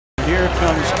here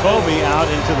comes Kobe out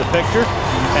into the picture,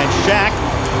 and Shaq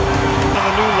on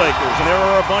the new Lakers, and there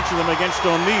are a bunch of them against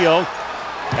O'Neal,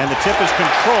 and the tip is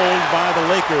controlled by the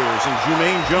Lakers, and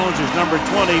Jumaine Jones is number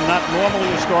 20, not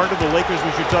normally a starter. The Lakers,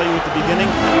 we should tell you at the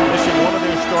beginning, missing one of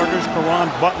their starters,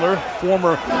 Caron Butler,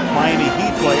 former Miami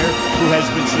Heat player, who has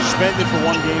been suspended for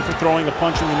one game for throwing a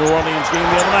punch in the New Orleans game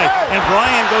the other night. And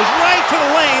Bryant goes right to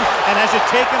the lane and has it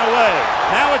taken away.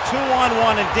 Now a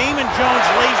 2-on-1, and Damon Jones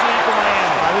lays it in for Miami.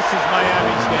 This is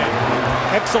Miami's game.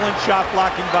 Excellent shot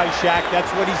blocking by Shaq. That's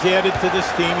what he's added to this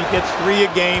team. He gets 3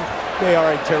 a game. They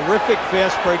are a terrific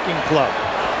fast-breaking club.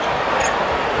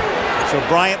 So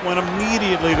Bryant went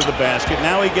immediately to the basket.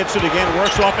 Now he gets it again,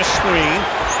 works off a screen,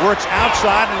 works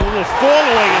outside, and a little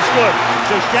fall-away is good.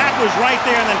 So Shaq was right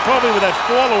there, and then Kobe with that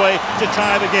fall-away to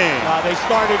tie the game. They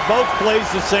started both plays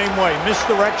the same way.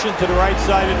 Misdirection to the right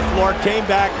side of the floor, came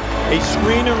back, a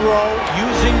screen and roll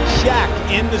using Shaq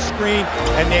in the screen,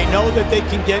 and they know that they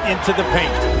can get into the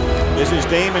paint. This is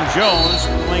Damon Jones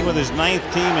playing with his 9th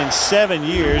team in 7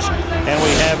 years, and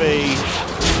we have a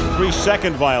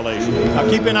 3-second violation. Now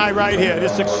keep an eye right here.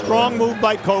 This is a strong move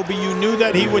by Kobe. You knew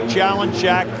that he would challenge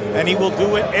Shaq, and he will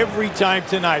do it every time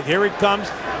tonight. Here it comes,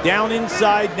 down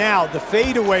inside now. The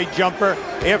fadeaway jumper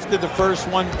after the first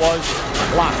one was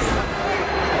blocked.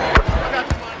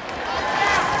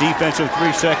 Defensive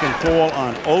 3-second call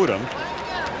on Odom.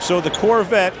 So the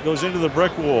Corvette goes into the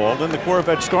brick wall, then the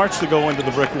Corvette starts to go into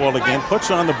the brick wall again,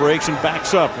 puts on the brakes and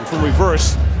backs up, and from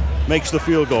reverse makes the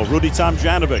field goal. Rudy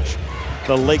Tomjanovich,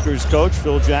 the Lakers coach.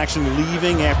 Phil Jackson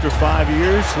leaving after 5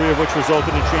 years, 3 of which resulted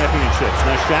in championships.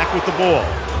 Now Shaq with the ball,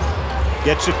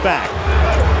 gets it back,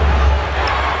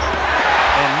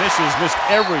 and missed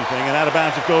everything, and out of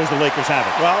bounds it goes. The Lakers have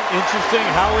it. Well, interesting.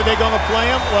 How are they going to play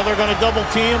him? Well, they're going to double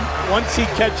team him once he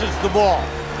catches the ball.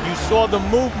 You saw the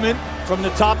movement from the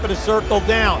top of the circle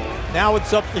down. Now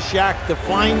it's up to Shaq to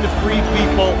find the free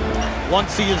people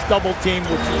once he is double teamed,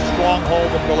 which is a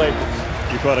stronghold of the Lakers.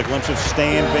 You caught a glimpse of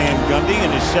Stan Van Gundy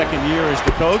in his 2nd year as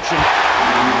the coach. And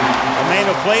a man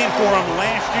who played for him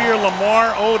last year,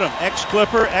 Lamar Odom,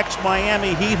 ex-Clipper,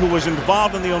 ex-Miami Heat, who was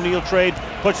involved in the O'Neal trade,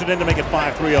 puts it in to make it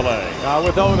 5-3 LA.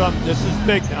 With Odom, this is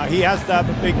big now. He has to have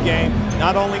a big game,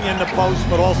 not only in the post,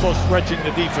 but also stretching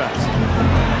the defense.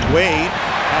 Wade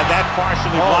had that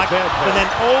partially blocked, but then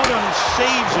Odom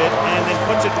saves it and then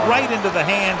puts it right into the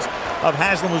hands of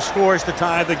Haslam, who scores to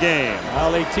tie the game.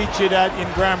 Well, they teach you that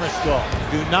in grammar school.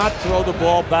 Do not throw the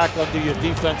ball back under your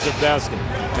defensive basket.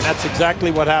 And that's exactly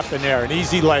what happened there. An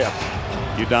easy layup.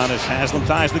 Udonis Haslam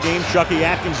ties the game. Chucky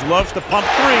Atkins loves to pump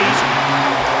threes.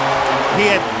 He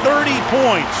had 30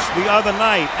 points the other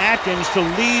night, Atkins, to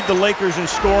lead the Lakers in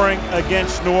scoring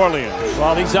against New Orleans.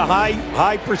 Well, he's a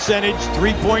high percentage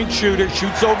three-point shooter,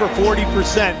 shoots over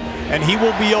 40%, and he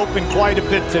will be open quite a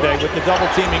bit today with the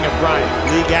double teaming of Bryant.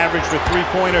 League average for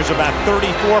three-pointers about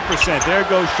 34%. There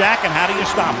goes Shaq, and how do you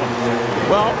stop him?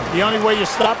 Well, the only way you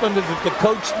stop him is if the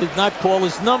coach did not call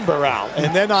his number out.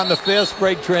 And then on the fast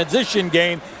break transition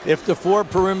game, if the 4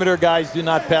 perimeter guys do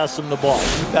not pass him the ball.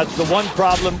 That's the one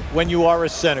problem when you are a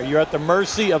center. You're at the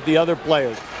mercy of the other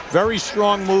players. Very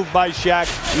strong move by Shaq.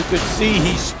 You could see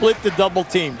he split the double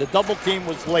team. The double team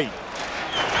was late.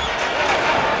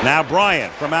 Now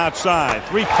Bryant from outside.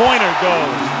 Three-pointer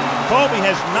goes. Kobe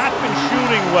has not been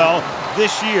shooting well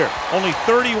this year. Only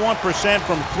 31%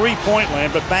 from three-point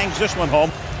land, but bangs this one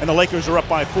home, and the Lakers are up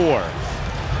by 4.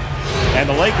 And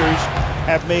the Lakers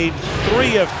have made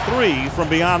 3 of 3 from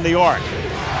beyond the arc.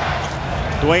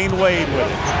 Dwayne Wade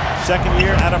with it. 2nd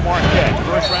year out of Marquette.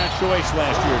 First-round choice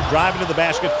last year. Driving to the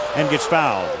basket and gets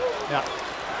fouled. Yeah.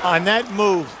 On that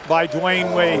move by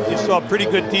Dwayne Wade, you saw pretty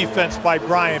good defense by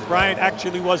Bryant. Bryant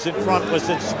actually was in front, was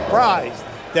surprised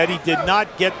that he did not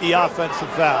get the offensive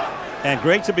foul. And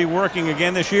great to be working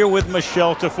again this year with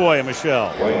Michelle Tafoya.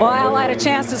 Michelle. Well, Al, I had a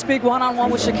chance to speak one-on-one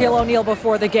with Shaquille O'Neal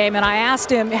before the game, and I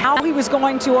asked him how he was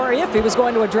going to, or if he was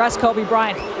going to address Kobe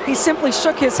Bryant. He simply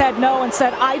shook his head no and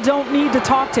said, I don't need to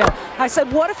talk to him. I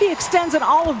said, what if he extends an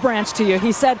olive branch to you?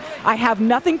 He said, I have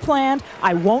nothing planned.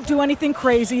 I won't do anything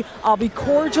crazy. I'll be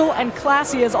cordial and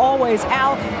classy as always.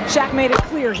 Al, Shaq made it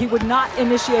clear he would not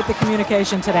initiate the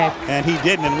communication today. And he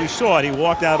didn't, and we saw it. He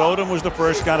walked out. Odom was the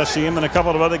first guy to see him, and a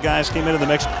couple of other guys came into the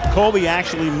mix. Kobe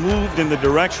actually moved in the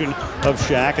direction of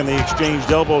Shaq, and they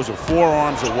exchanged elbows or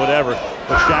forearms or whatever,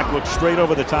 but Shaq looked straight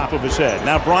over the top of his head.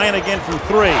 Now Bryant again from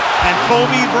 3, and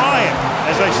Kobe Bryant.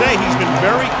 As I say, he's been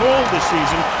very cold this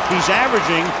season. He's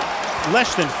averaging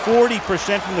less than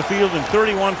 40% from the field and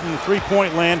 31 from the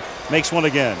three-point land. Makes one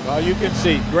again. Well, you can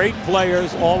see great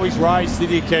players always rise to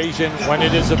the occasion when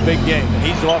it is a big game, and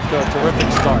he's off to a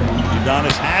terrific start.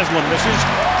 Udonis Haslam misses.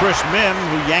 Chris Mim,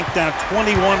 who yanked down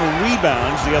 21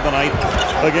 rebounds the other night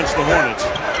against the Hornets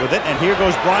with it. And here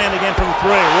goes Bryant again from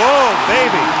 3. Whoa,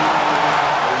 baby.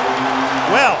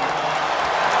 Well,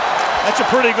 that's a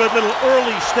pretty good little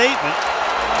early statement.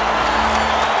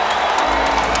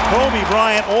 Kobe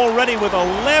Bryant already with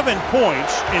 11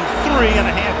 points in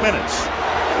 3.5 minutes.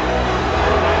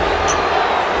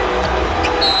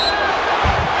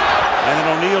 And then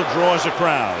O'Neal draws a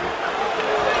crowd.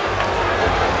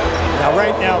 Now,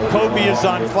 right now, Kobe is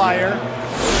on fire.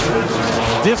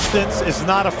 Distance is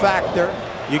not a factor.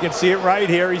 You can see it right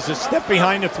here. He's a step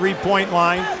behind the three-point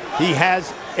line. He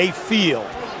has a feel.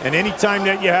 And anytime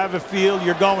that you have a feel,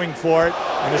 you're going for it,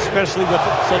 and especially with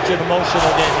such an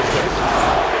emotional game as this.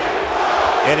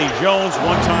 Eddie Jones,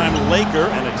 one-time Laker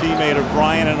and a teammate of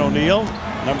Bryant and O'Neal.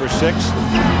 Number 6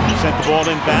 sent the ball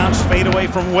inbounds, fade away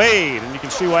from Wade. And you can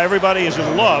see why everybody is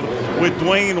in love with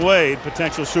Dwayne Wade,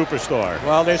 potential superstar.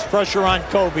 Well, there's pressure on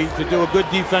Kobe to do a good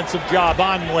defensive job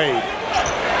on Wade.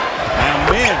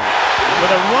 Now Min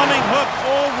with a running hook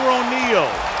over O'Neal.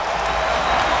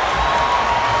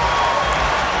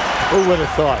 Who would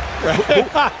have thought?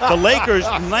 The Lakers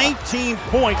 19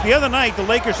 points. The other night, the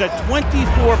Lakers had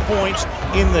 24 points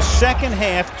in the second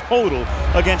half total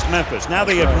against Memphis. Now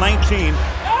they have 19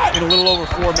 in a little over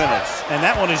 4 minutes. And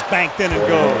that one is banked in and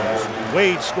goes.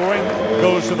 Wade scoring,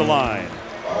 goes to the line.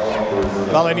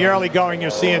 Well, in the early going,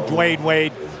 you're seeing Dwayne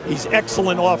Wade. He's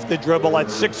excellent off the dribble at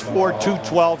 6'4",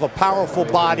 212, a powerful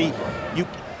body.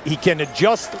 He can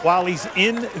adjust while he's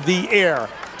in the air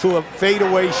to a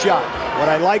fadeaway shot. What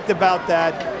I liked about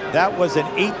that was an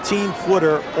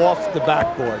 18-footer off the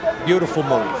backboard. Beautiful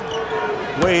move.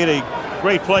 Wade, a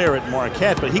great player at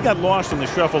Marquette, but he got lost in the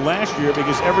shuffle last year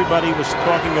because everybody was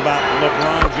talking about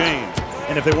LeBron James.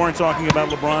 And if they weren't talking about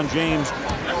LeBron James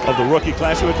of the rookie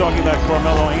class, they were talking about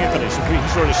Carmelo Anthony. So he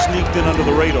sort of sneaked in under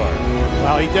the radar.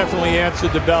 Well, he definitely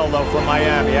answered the bell, though, from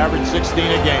Miami. Averaged 16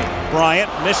 a game. Bryant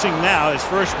missing now, his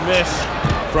first miss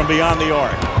from beyond the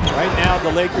arc. Right now,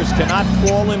 the Lakers cannot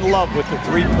fall in love with the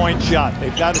three-point shot.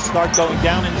 They've got to start going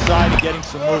down inside and getting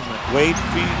some movement. Wade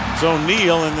feeds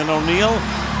O'Neal, and then O'Neal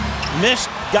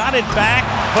missed, got it back,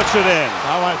 puts it in.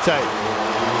 I want to tell you,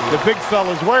 the big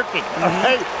fella's working.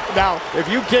 Right? Now,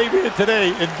 if you came in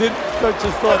today and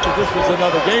just thought that this was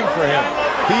another game for him,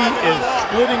 he is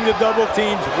splitting the double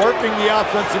teams, working the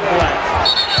offensive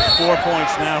glass. 4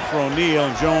 points now for O'Neal,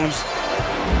 and Jones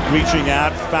reaching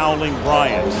out, fouling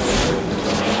Bryant.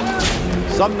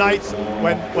 Some nights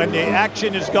when the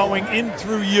action is going in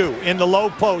through you in the low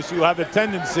post, you have a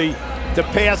tendency to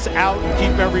pass out and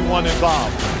keep everyone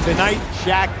involved. Tonight,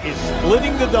 Shaq is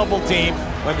splitting the double team.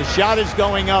 When the shot is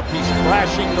going up, he's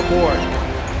crashing the board.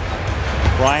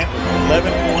 Bryant with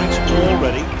 11 points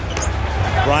already.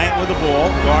 Bryant with the ball,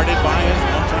 guarded by his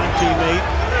one-time teammate,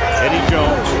 Eddie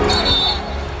Jones.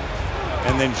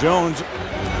 And then Jones,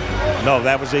 no,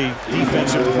 that was a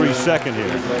defensive 3-second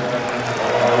here.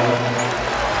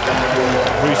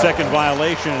 3-second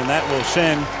violation, and that will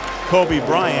send Kobe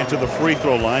Bryant to the free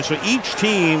throw line. So each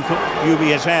team, UB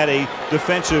has had a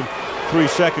defensive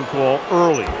 3-second call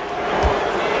early.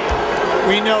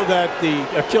 We know that the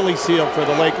Achilles heel for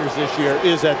the Lakers this year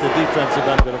is at the defensive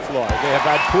end of the floor. They have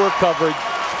had poor coverage.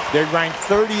 They're ranked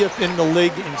 30th in the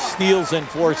league in steals and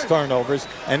forced turnovers,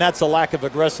 and that's a lack of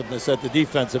aggressiveness at the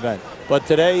defensive end. But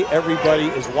today, everybody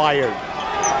is wired.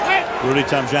 Rudy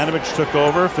Tomjanovich took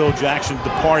over. Phil Jackson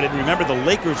departed. Remember, the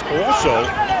Lakers also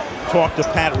talked to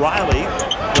Pat Riley,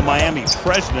 the Miami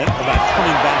president, about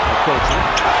coming back to coaching,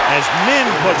 as Min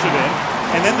puts it in.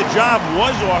 And then the job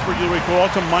was offered, you recall,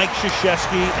 to Mike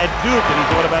Krzyzewski at Duke, and he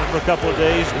thought about it for a couple of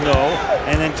days. No.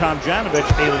 And then Tomjanovich,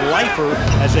 a lifer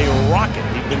as a Rocket.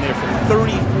 He'd been there for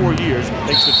 34 years,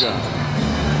 takes the job.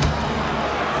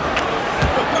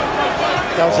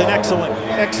 That was an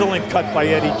excellent cut by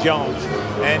Eddie Jones.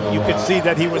 And you could see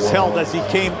that he was held as he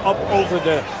came up over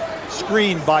the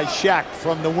screen by Shaq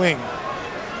from the wing.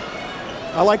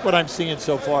 I like what I'm seeing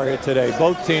so far here today.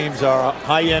 Both teams are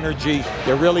high energy.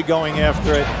 They're really going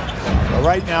after it. But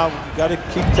right now, you've got to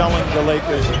keep telling the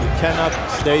Lakers that you cannot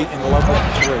stay in love with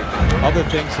 3. Other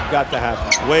things have got to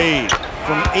happen. Wade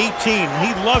from 18.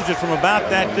 He loves it from about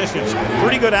that distance.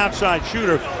 Pretty good outside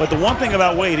shooter. But the one thing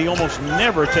about Wade, he almost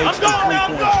never takes a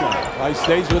three-point shot. He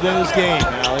stays within his game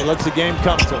now. He lets the game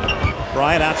come to him.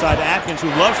 Bryant outside to Atkins, who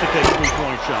loves to take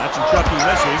three-point shots, and Chucky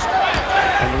misses.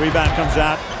 And the rebound comes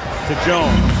out to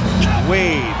Jones.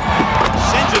 Wade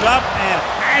sends it up, and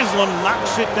Haslam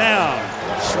knocks it down.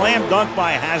 Slam dunk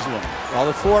by Haslam. Well,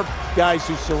 the 4 guys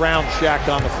who surround Shaq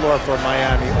on the floor for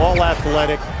Miami, all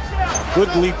athletic,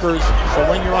 good leapers. So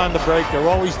when you're on the break, they're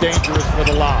always dangerous for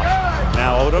the lob.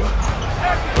 Now Odom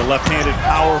The left-handed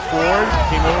power forward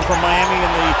came over from Miami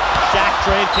in the Shaq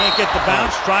trade. Can't get the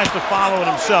bounce. Tries to follow it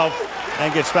himself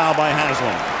and gets fouled by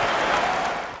Haslem.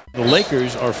 The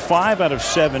Lakers are 5 out of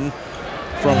 7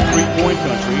 from three-point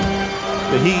country.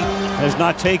 The Heat has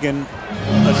not taken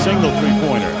a single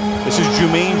three-pointer. This is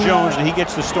Jumaine Jones, and he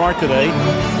gets the start today.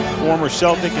 Former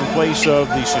Celtic in place of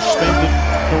the suspended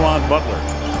Caron Butler.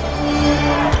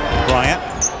 Bryant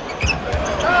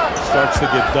starts to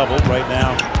get doubled right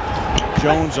now.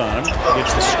 Jones on him,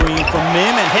 gets the screen from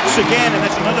Mim and hits again, and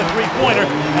that's another three-pointer.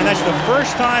 And that's the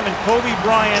first time in Kobe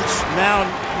Bryant's now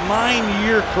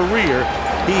 9-year career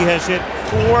he has hit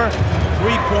 4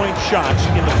 three-point shots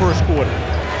in the first quarter.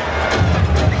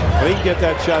 Well, he can get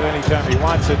that shot anytime he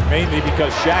wants it, mainly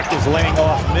because Shaq is laying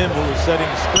off Mim, who is setting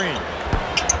the screen.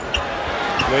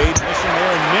 Wade missing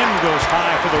there, and Mim goes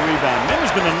high for the rebound. Mim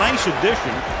has been a nice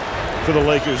addition for the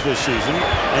Lakers this season,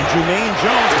 and Jumaine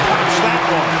Jones is that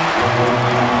one.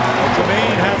 Well,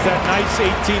 Jumaine has that nice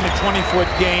 18 to 20-foot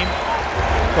game.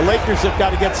 The Lakers have got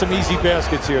to get some easy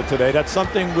baskets here today. That's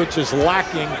something which is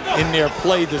lacking in their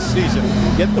play this season.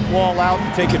 Get the ball out and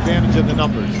take advantage of the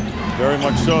numbers. Very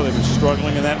much so. They've been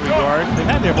struggling in that regard. They've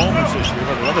had their moments this year,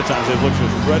 but at other times they've looked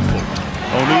just dreadful.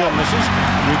 O'Neal misses.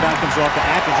 Rebound comes off to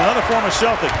Atkins. Another former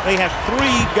Celtic. They have 3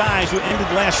 guys who ended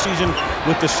last season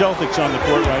with the Celtics on the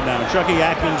court right now. Chucky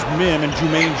Atkins, Mim, and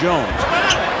Jumaine Jones.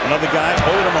 Another guy,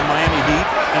 Odom of Miami Heat,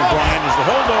 and Bryant is the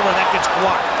holdover, and that gets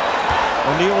blocked.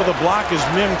 O'Neal with a block as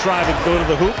Mim tried to go to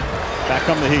the hoop. Back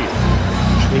come the Heat.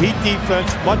 The Heat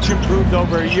defense much improved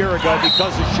over a year ago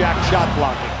because of Shaq's shot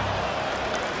blocking.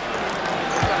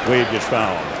 Wade gets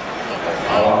fouled.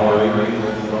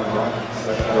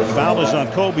 The foul is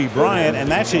on Kobe Bryant, and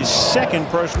that's his 2nd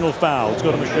personal foul. Let's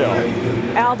go to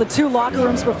Michelle. Al, the 2 locker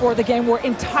rooms before the game were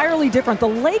entirely different. The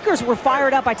Lakers were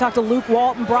fired up. I talked to Luke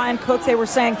Walton, Brian Cook. They were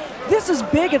saying, this is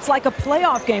big. It's like a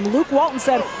playoff game. Luke Walton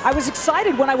said, I was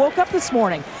excited when I woke up this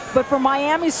morning. But for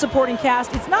Miami's supporting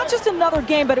cast, it's not just another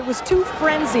game, but it was too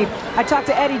frenzied. I talked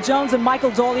to Eddie Jones and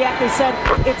Michael Doliak. They said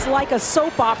it's like a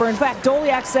soap opera. In fact,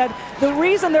 Doliak said the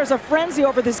reason there's a frenzy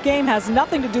over this game has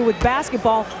nothing to do with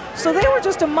basketball. So they were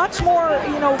just a much more,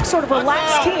 sort of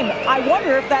relaxed team. I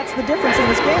wonder if that's the difference in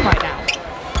this game right now.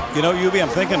 You know, Yubi, I'm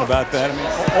thinking about that. I mean,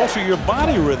 also your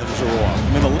body rhythms are off.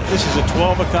 I mean, this is a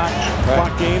 12 o'clock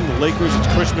game. The Lakers, it's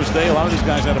Christmas Day. A lot of these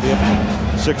guys had to be up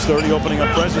at 6:30 opening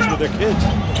up presents with their kids.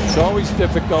 It's always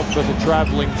difficult for the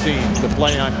traveling team to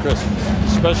play on Christmas,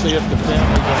 especially if the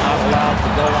families are not allowed to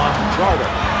go on the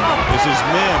charter. This is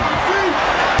Mim.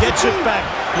 Gets it back.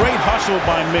 Great hustle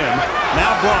by Mim.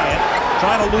 Now Bryant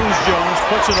trying to lose Jones,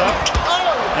 puts it up,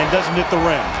 and doesn't hit the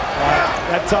rim.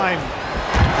 That time,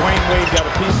 Dwayne Wade got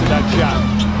a piece of that shot.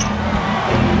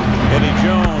 Eddie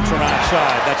Jones from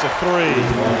outside. That's a 3.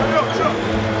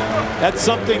 That's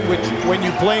something which, when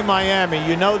you play Miami,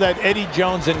 you know that Eddie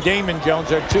Jones and Damon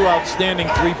Jones are 2 outstanding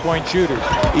three-point shooters.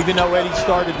 Even though Eddie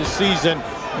started the season,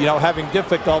 having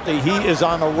difficulty, he is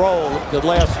on a roll the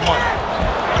last month.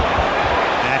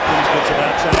 Atkins gets it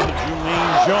outside to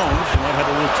Jumaine Jones. And that had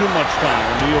a little too much time.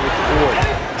 O'Neal with the board.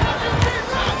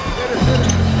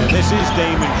 And this is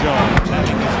Damon Jones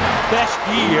having his best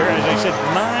year. As I said,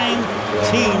 9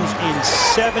 teams in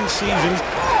 7 seasons.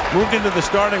 Moved into the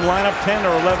starting lineup 10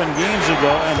 or 11 games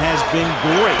ago and has been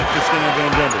great for Stan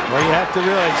Van Gundy. Well, you have to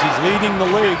realize he's leading the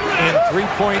league in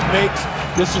three-point makes.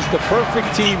 This is the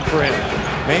perfect team for him,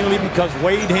 mainly because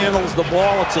Wade handles the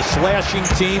ball. It's a slashing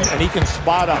team, and he can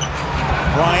spot up.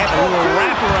 Bryant, a little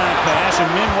wraparound pass,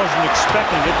 and Mim wasn't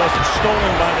expecting it. Wasn't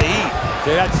stolen by the Heat.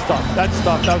 See, that's tough. That's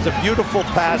tough. That was a beautiful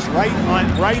pass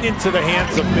right into the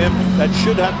hands of Mim. That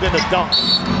should have been a dunk.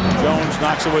 Jones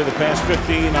knocks away the pass.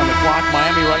 15 on the clock.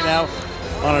 Miami right now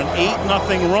on an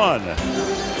 8-0 run.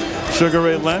 Sugar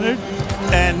Ray Leonard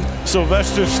and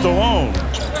Sylvester Stallone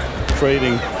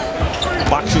trading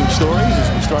boxing stories as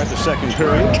we start the 2nd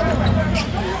period.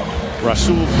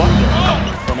 Rasul Butler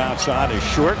from outside is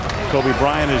short. Kobe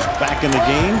Bryant is back in the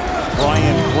game.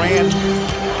 Brian Grant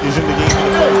is in the game for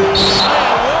the first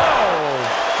time.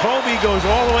 Kobe goes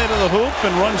all the way to the hoop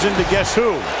and runs into guess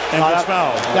who and gets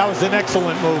fouled. That was an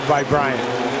excellent move by Bryant.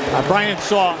 Bryant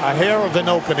saw a hair of an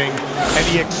opening and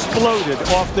he exploded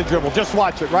off the dribble. Just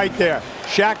watch it right there.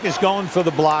 Shaq is going for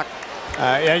the block.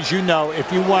 As you know,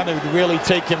 if you wanted to really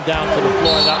take him down to the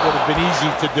floor, that would have been easy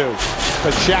to do.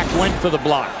 But Shaq went for the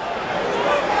block.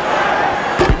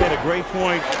 We made a great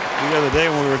point the other day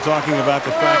when we were talking about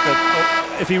the fact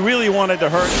that if he really wanted to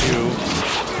hurt you,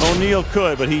 O'Neal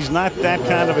could, but he's not that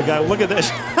kind of a guy. Look at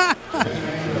this.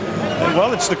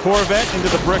 Well, it's the Corvette into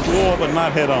the brick wall, but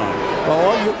not head on. Well,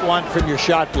 all you want from your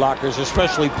shot blockers,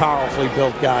 especially powerfully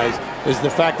built guys, is the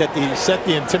fact that they set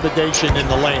the intimidation in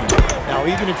the lane. Now,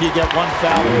 even if you get one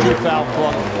foul or two foul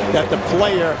call, that the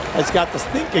player has got to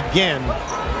think again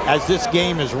as this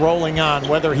game is rolling on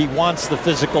whether he wants the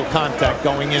physical contact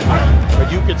going in there.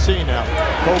 But you can see now,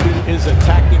 Kobe is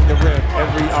attacking the rim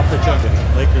every opportunity.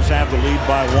 Lakers have the lead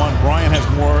by 1. Bryant has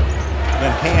more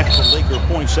than half the Laker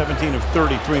points, 17 of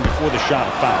 33 before the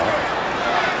shot foul.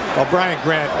 Well, Brian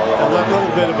Grant, a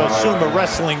little bit of a sumo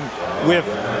wrestling with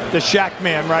the Shaq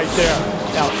man right there.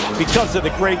 Now, because of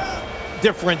the great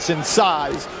difference in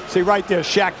size, see right there,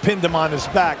 Shaq pinned him on his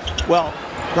back. Well,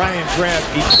 Brian Grant,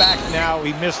 he's back now.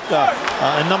 He missed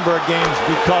a number of games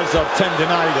because of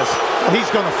tendinitis. Well, he's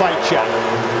going to fight Shaq.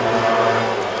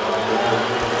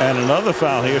 And another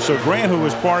foul here. So Grant, who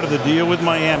was part of the deal with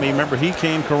Miami, remember he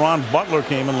came, Caron Butler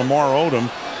came, and Lamar Odom,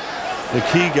 the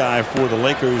key guy for the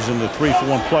Lakers in the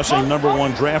 3-for-1 plus a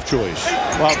 #1 draft choice.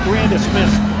 Well, Grant has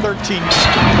missed 13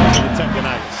 because of the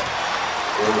tendinitis.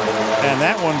 And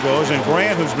that one goes, and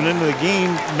Grant, who's been into the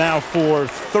game now for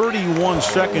 31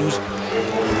 seconds,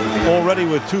 already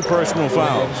with 2 personal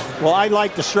fouls. Well, I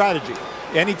like the strategy.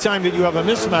 Anytime that you have a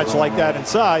mismatch like that in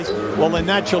size, well, then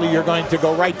naturally you're going to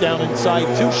go right down inside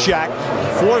to Shaq,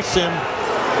 force him,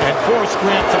 and force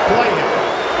Grant to play him.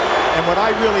 And what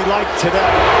I really like today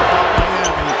about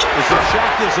Miami is if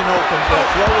Shaq isn't open,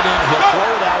 they'll throw it in, he'll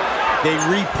throw it out, they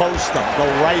repost them, go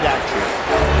right at you.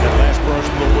 That last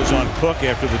personal was on Cook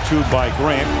after the 2 by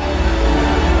Grant.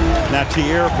 Now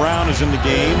Tierra Brown is in the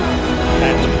game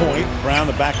at the point. Brown,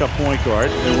 the backup point guard.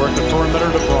 They work the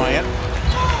perimeter to Bryant.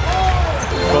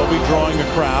 Kobe drawing the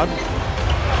crowd.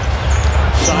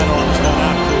 Sidearms going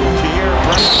out to Tierra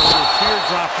Brown. The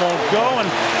teardrop won't go, and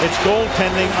it's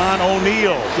goaltending on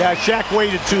O'Neal. Yeah, Shaq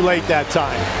waited too late that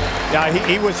time. Yeah,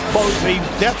 he was supposed, he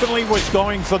definitely was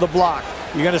going for the block.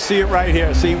 You're going to see it right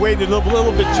here. See, he waited a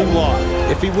little bit too long.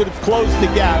 If he would have closed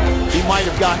the gap, he might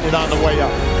have gotten it on the way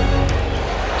up.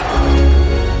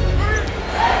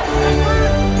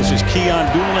 This is Keon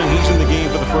Dooling. He's in the game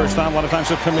for the first time. A lot of times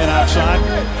he'll come in outside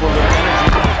for a little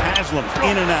energy. Haslam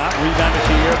in and out. Rebound to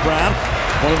Tierra Brown.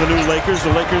 One of the new Lakers.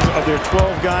 The Lakers, of their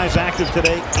 12 guys active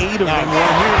today, 8 of them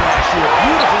were here last year.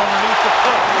 Beautiful underneath the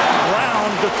Cook. Brown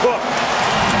to Cook.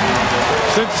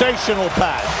 Sensational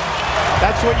pass.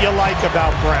 That's what you like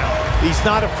about Brown. He's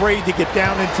not afraid to get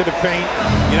down into the paint.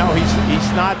 You know,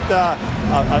 he's not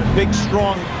a big,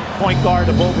 strong point guard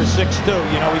of over 6'2".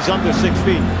 You know, he's under 6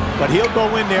 feet. But he'll go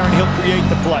in there and he'll create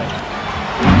the play.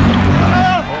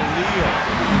 O'Neal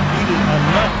needed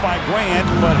enough by Grant,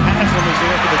 but Haslam is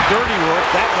there for the dirty work.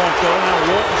 That won't go. Now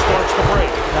Walton starts the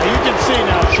break. Now you can see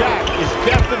now Shaq is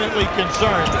definitely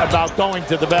concerned about going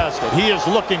to the basket. He is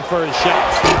looking for his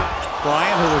shots.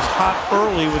 Bryant, who was hot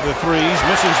early with the threes,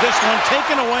 misses this one,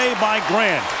 taken away by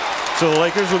Grant. So the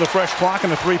Lakers with a fresh clock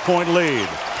and a 3-point lead.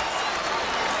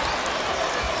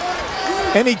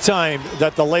 Anytime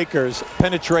that the Lakers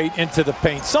penetrate into the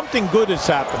paint, something good is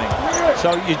happening.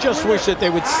 So you just wish that they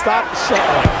would stop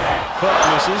settling. Cook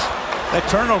misses. That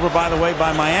turnover, by the way,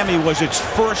 by Miami was its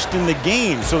first in the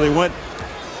game. So they went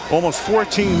almost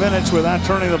 14 minutes without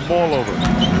turning the ball over.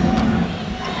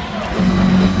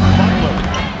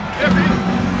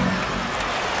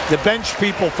 The bench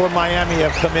people for Miami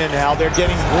have come in now. They're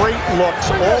getting great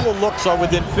looks. All the looks are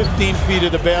within 15 feet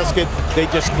of the basket. They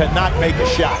just cannot make a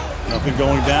shot. Nothing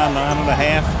going down,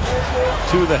 9.5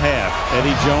 to the half.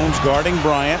 Eddie Jones guarding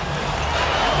Bryant.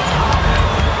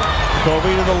 Kobe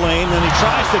to the lane, then he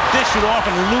tries to dish it off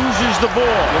and loses the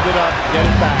ball. Give it up, get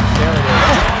it back. There it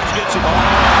is. Jones gets it.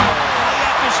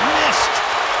 Layup is missed.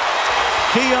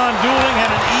 Keon Dooling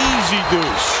had an easy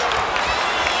deuce.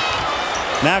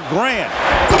 Now Grant,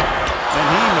 and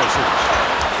he misses.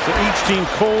 So each team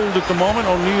cold at the moment.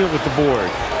 O'Neal with the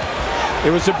board. It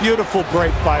was a beautiful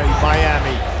break by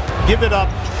Miami. Give it up,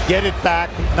 get it back.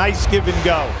 Nice give and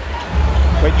go.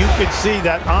 But you could see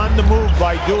that on the move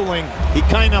by Dooling, he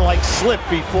kind of like slipped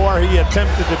before he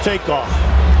attempted to take off.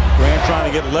 Grant trying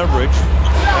to get leverage.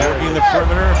 Working the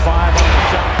perimeter, 5 on the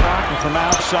shot clock, and from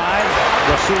outside,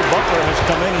 Rasul Butler has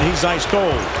come in and he's ice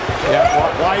cold. Yeah,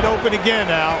 wide open again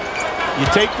now. You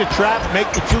take the trap, make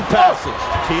the 2 passes.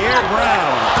 Tierra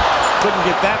Brown couldn't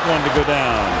get that one to go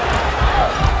down.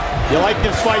 You like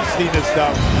his feistiness,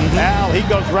 though. Al, he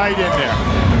goes right in there.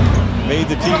 Made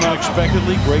the team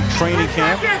unexpectedly. Great training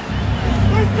camp.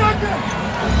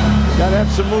 Got to have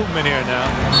some movement here now.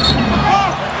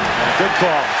 Good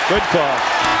call. Good call.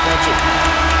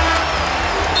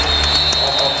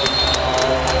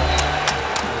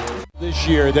 This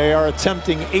year, they are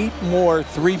attempting 8 more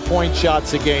 3-point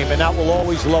shots a game, and that will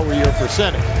always lower your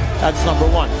percentage. That's number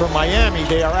one. For Miami,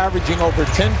 they are averaging over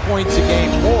 10 points a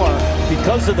game more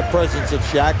because of the presence of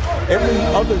Shaq. Every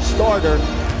other starter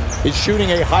is shooting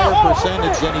a higher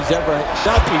percentage than he's ever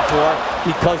shot before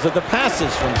because of the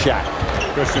passes from Shaq.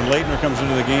 Christian Laettner comes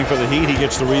into the game for the Heat. He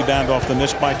gets the rebound off the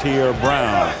miss by Tierra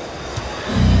Brown.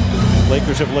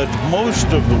 Lakers have led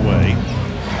most of the way.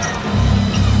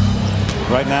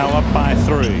 Right now up by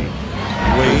 3.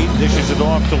 Wade dishes it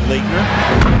off to Laettner.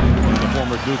 The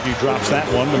former Dookie drops that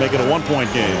one to make it a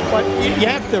 1-point game. But you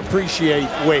have to appreciate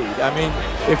Wade. I mean,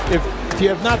 if you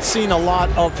have not seen a lot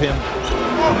of him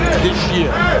this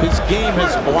year, his game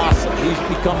has blossomed. He's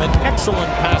become an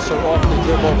excellent passer off the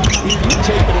dribble. You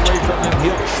take it away from him,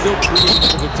 he'll still create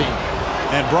for the team.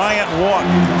 And Bryant walked.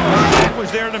 Shaq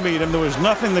was there to meet him. There was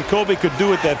nothing that Kobe could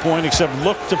do at that point except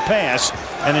look to pass.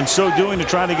 And in so doing, to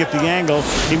try to get the angle,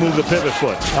 he moved the pivot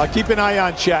foot. Keep an eye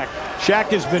on Shaq.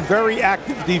 Shaq has been very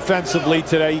active defensively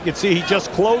today. You can see he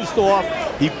just closed off.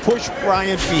 He pushed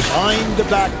Bryant behind the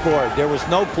backboard. There was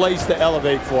no place to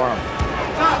elevate for him.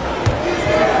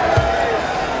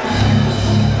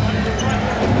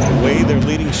 Wade, their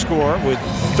leading scorer, with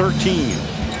 13.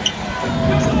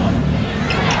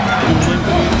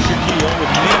 Shaquille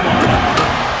with Mim on it.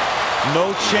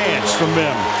 No chance for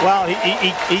Mim. Well,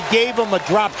 he gave him a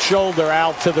drop shoulder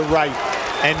out to the right,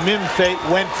 and Mim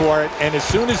went for it. And as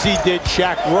soon as he did,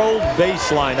 Shaq rolled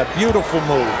baseline. A beautiful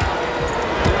move.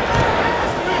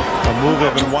 A move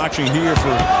I've been watching here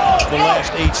for the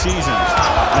last 8 seasons.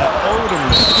 Now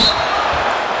Odom.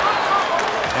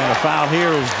 And a foul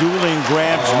here as Dooling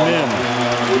grabs Mim.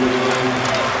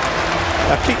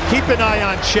 Keep an eye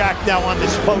on Shaq now on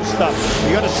this post-up.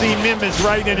 You're going to see Mim is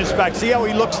right in his back. See how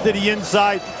he looks to the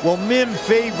inside? Well, Mim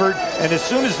favored, and as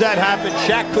soon as that happened,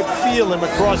 Shaq could feel him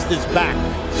across his back.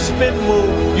 Spin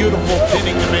move, beautiful,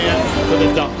 pinning the man for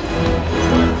the dunk.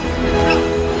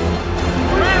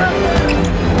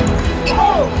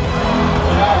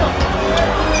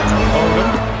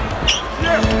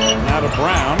 Now to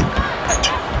Brown.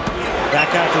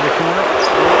 Back out to the corner.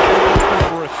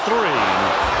 For a 3.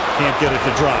 Can't get it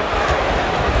to drop.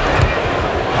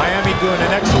 Miami doing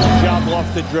an excellent job off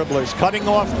the dribblers, cutting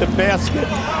off the basket.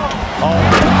 Oh,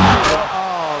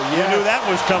 yes. You knew that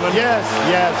was coming. Yes,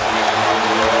 yes.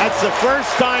 That's the first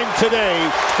time today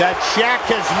that Shaq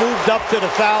has moved up to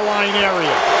the foul line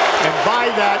area. And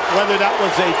by that, whether that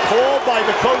was a call by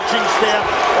the coaching staff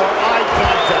or eye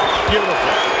contact,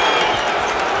 beautiful.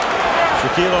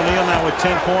 Shaquille O'Neal now with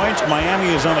 10 points. Miami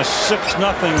is on a 6-0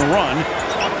 run.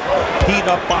 Heat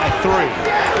up by 3.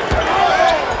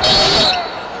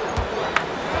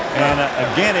 And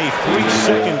again, a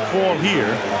 3-second call here.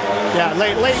 Yeah,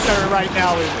 Laettner right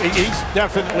now, he's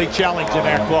definitely challenging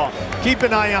that call. Keep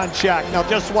an eye on Shaq. Now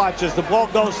just watch as the ball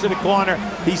goes to the corner.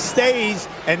 He stays,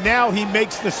 and now he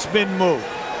makes the spin move.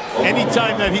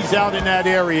 Anytime that he's out in that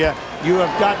area, you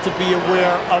have got to be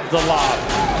aware of the lob.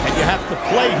 And you have to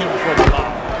play him for the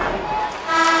lob.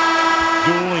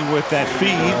 Dooling with that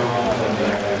feed.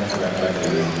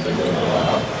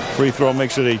 Free throw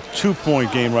makes it a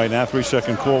 2-point game right now.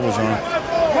 3-second call was on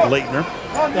Laettner.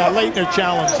 Yeah, Laettner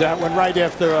challenged that one right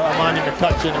after Amani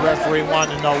McCutcheon. The referee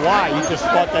wanted to know why. He just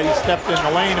thought that he stepped in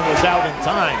the lane and was out in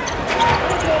time.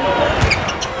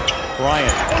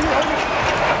 Bryant.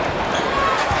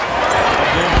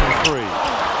 Again from 3.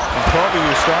 And Kobe,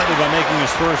 who started by making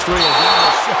his first 3.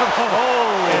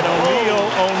 And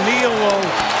O'Neal will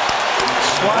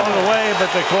swat it away, but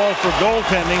they called for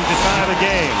goaltending to tie the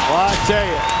game. Well, I tell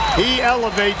you, he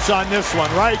elevates on this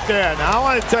one right there. Now, I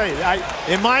want to tell you,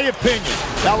 in my opinion,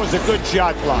 that was a good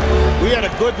shot block. We had a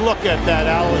good look at that,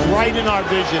 Al. It was right in our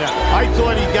vision. I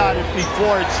thought he got it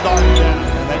before it started out.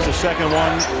 And that's the second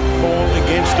one called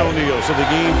against O'Neal. So the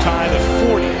game tied at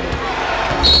 40.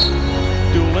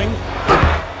 Dooling,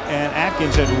 and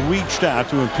Atkins had reached out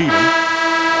to impede him.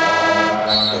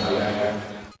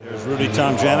 There's Rudy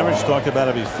Tomjanovich, talked about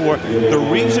it before. The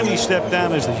reason he stepped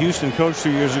down as the Houston coach 2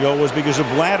 years ago was because of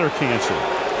bladder cancer.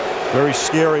 Very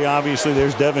scary, obviously.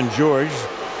 There's Devin George,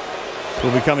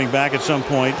 who'll be coming back at some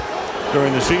point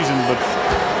during the season, but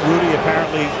Rudy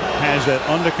apparently has that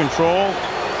under control.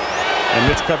 And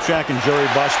Mitch Kupchak and Jerry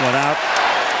Buss went out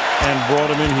and brought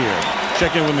him in here.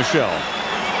 Check in with Michelle.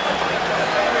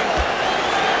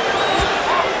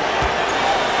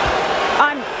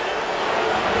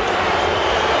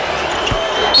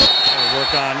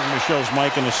 On Michelle's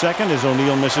mic in a second as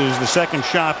O'Neal misses the second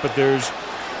shot, but there's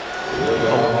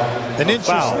an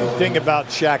interesting thing about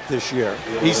Shaq this year.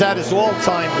 He's at his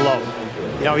all-time low.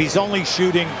 You know, he's only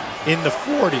shooting in the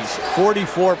 40s,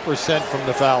 44% from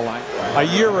the foul line. A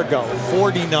year ago,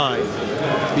 49.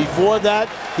 Before that,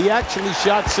 he actually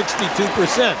shot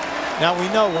 62%. Now we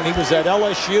know when he was at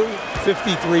LSU,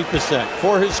 53%.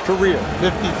 For his career,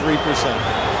 53%.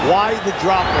 Why the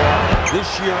drop off this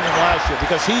year and last year?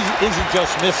 Because he isn't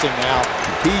just missing now,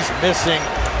 he's missing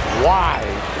wide.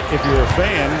 If you're a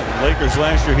fan, Lakers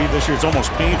last year, this year it's almost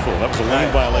painful. That was a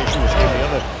lane violation, which gave the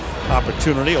other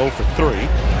opportunity. 0 for 3.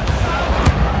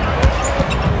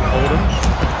 Odom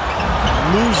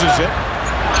loses it.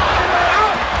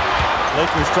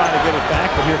 Lakers trying to get it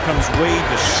back, but here comes Wade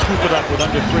to scoop it up with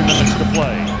under 3 minutes to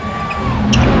play.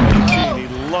 He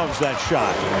loves that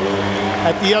shot.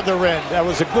 At the other end, that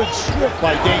was a good strip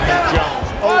by Damon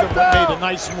Jones. Odom made a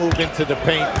nice move into the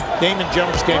paint. Damon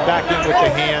Jones came back in with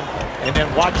the hand, and then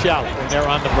watch out when they're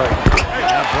on the break.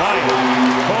 Now Bryant,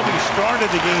 Kobe started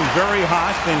the game very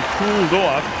hot, then cooled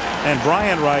off, and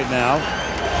Bryant right now,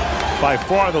 by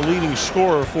far the leading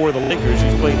scorer for the Lakers.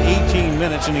 He's played 18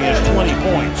 minutes and he has 20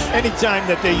 points. Anytime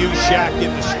that they use Shaq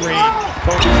in the screen,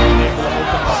 Kobe's been able to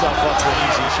open himself up for an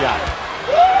easy shot.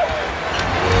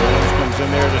 Jones comes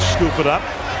in there to scoop it up.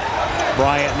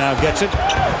 Bryant now gets it.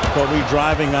 Kobe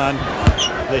driving on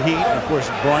the Heat. And of course,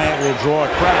 Bryant will draw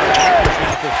a crowd. Atkins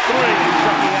now for 3, and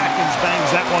Chucky Atkins bangs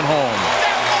that one home.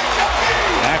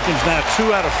 Atkins now 2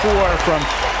 out of 4 from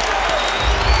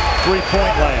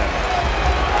three-point land.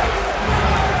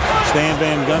 Stan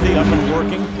Van Gundy up and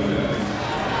working.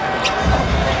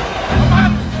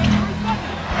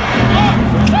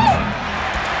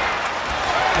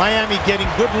 Miami getting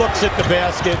good looks at the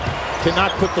basket,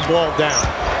 cannot put the ball down.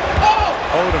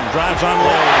 Odom drives on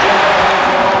low.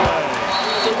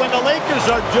 So when the Lakers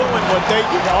are doing what they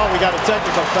do, we got a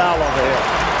technical foul over here.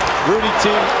 Rudy T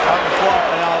on the far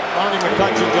out. Lonnie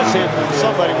McCutcheon just hit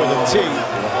somebody with a T.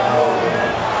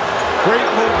 Great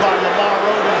move by Lamar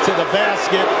Odom to the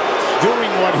basket, doing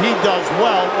what he does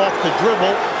well off the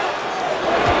dribble.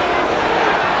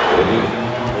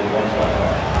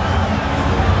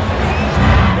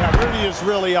 Yeah, Rudy is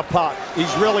really up hot.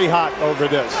 He's really hot over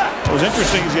this. What was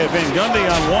interesting is you had Van Gundy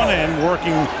on one end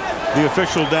working the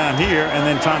official down here, and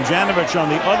then Tomjanovich on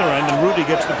the other end, and Rudy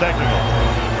gets the technical.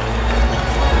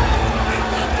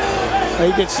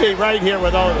 You can see right here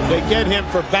with Odom, they get him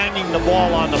for banging the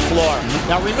ball on the floor.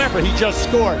 Now remember, he just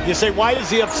scored. You say, why is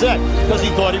he upset? Because he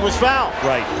thought he was fouled.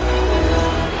 Right.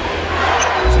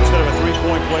 So instead of a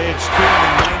three-point play, it's 2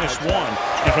 and -1.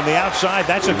 And from the outside,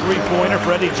 that's a three-pointer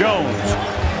for Eddie Jones.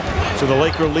 So the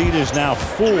Laker lead is now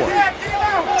 4.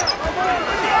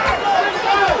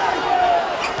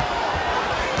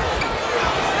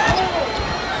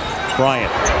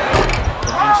 Bryant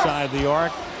from inside the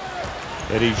arc.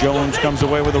 Eddie Jones comes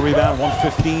away with a rebound.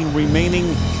 1:15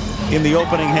 remaining in the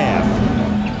opening half.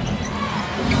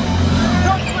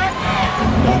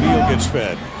 O'Neal gets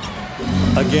fed.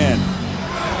 Again.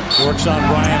 Works on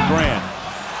Brian Grant.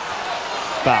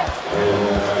 Foul.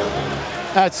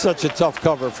 That's such a tough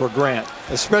cover for Grant,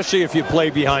 especially if you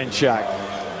play behind Shaq.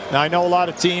 Now, I know a lot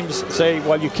of teams say,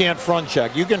 well, you can't front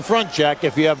Shaq. You can front Shaq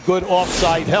if you have good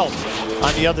offside help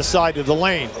on the other side of the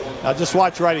lane. Now just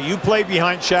watch right here. You play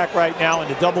behind Shaq right now and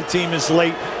the double team is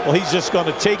late. Well, he's just going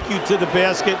to take you to the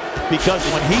basket, because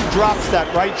when he drops that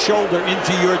right shoulder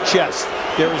into your chest,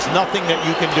 there is nothing that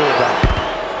you can do about it.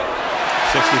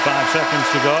 65 seconds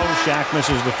to go. Shaq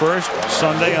misses the first.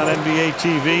 Sunday on NBA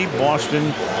TV,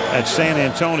 Boston at San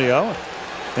Antonio.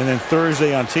 And then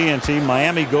Thursday on TNT,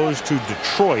 Miami goes to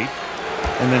Detroit.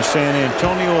 And then San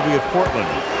Antonio will be at Portland.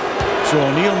 So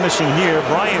O'Neal missing here.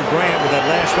 Brian Grant with that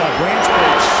last foul. Grant's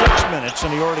played 6 minutes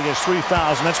and he already has 3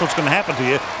 fouls, and that's what's going to happen to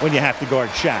you when you have to guard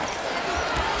Shaq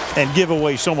and give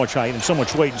away so much height and so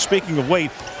much weight. And speaking of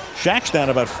weight, Shaq's down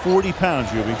about 40 pounds,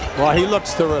 Yubi. Well, he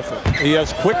looks terrific. He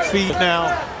has quick feet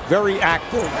now, very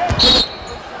active.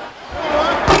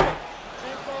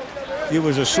 It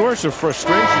was a source of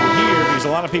frustration here because a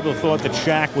lot of people thought that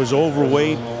Shaq was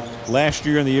overweight last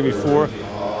year and the year before.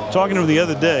 Talking to him the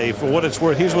other day, for what it's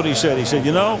worth, here's what he said. He said,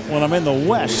 you know, when I'm in the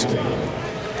West,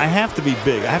 I have to be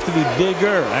big. I have to be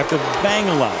bigger. I have to bang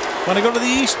a lot. When I go to the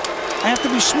East, I have to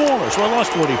be smaller. So I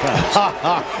lost 40 pounds.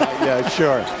 Yeah,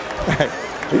 sure.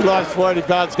 He lost 40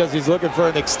 pounds because he's looking for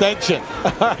an extension.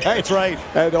 That's right.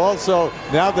 And also,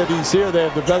 now that he's here, they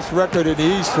have the best record in the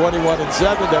East,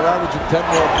 21-7. They're averaging 10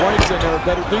 more points, and they're a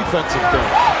better defensive team.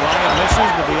 Bryant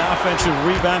misses, but the offensive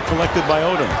rebound collected by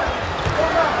Odom.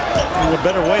 A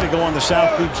better way to go on the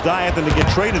South Beach diet than to get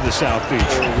traded to South Beach.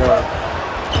 Odom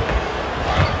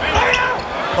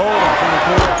from the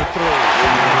corner to 3.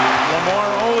 Lamar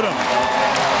Odom.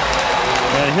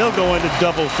 And he'll go into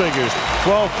double figures.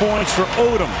 12 points for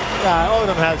Odom.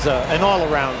 Odom has an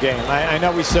all-around game. I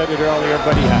know we said it earlier,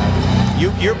 but he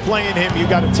has. You're playing him, you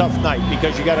got a tough night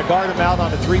because you got to guard him out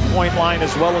on the three-point line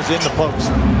as well as in the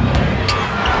post.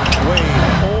 Wade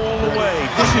all the way.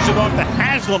 Dishes it off to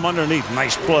Haslam underneath.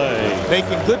 Nice play.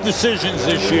 Making good decisions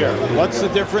this year. What's the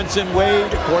difference in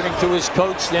Wade? According to his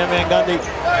coach, Stan Van Gundy,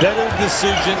 better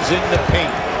decisions in the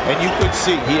paint. And you could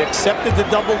see he accepted the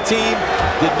double team,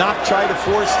 did not try to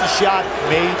force the shot,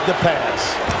 made the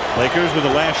pass. Lakers with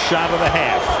the last shot of the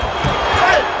half.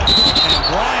 And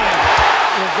Bryant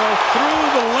will go through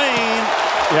the lane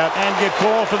and get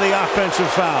called for the offensive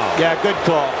foul. Yeah, good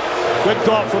call. Good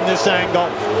call from this angle.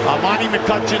 Monty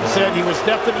McCutcheon said he was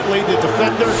definitely the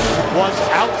defender, was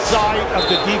outside of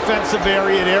the defensive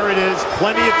area. There it is,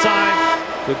 plenty of time.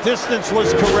 The distance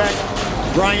was correct.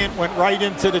 Bryant went right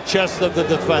into the chest of the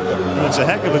defender. It's a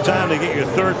heck of a time to get your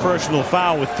third personal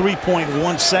foul with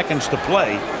 3.1 seconds to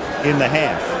play in the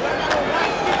half.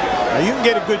 Now you can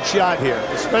get a good shot here,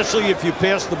 especially if you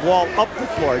pass the ball up the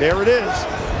floor. There it is.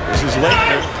 This is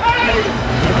Laker.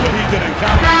 He didn't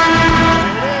count.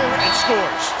 And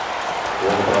scores.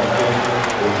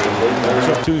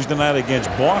 So Tuesday night against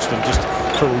Boston, just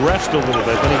to rest a little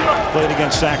bit. Then he played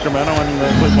against Sacramento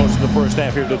and played most of the first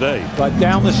half here today. But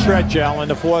down the stretch, Al, in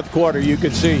the fourth quarter, you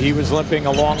could see he was limping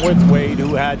along with Wade,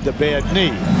 who had the bad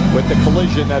knee with the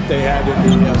collision that they had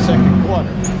in the second quarter.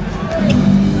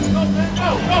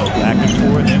 Back and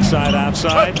forth, inside,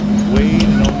 outside. Wade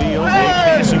and O'Neal. Wade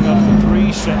passing up the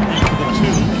three, setting for the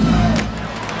two.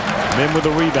 Mim with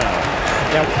the rebound.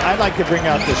 Yeah, I'd like to bring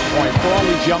out this point. For all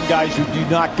these young guys who do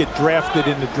not get drafted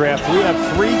in the draft, we have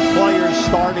 3 players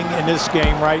starting in this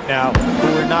game right now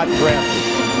who are not drafted.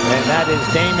 And that is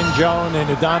Damon Jones and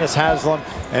Udonis Haslam,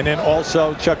 and then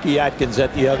also Chucky Atkins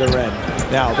at the other end.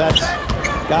 Now, that's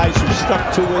guys who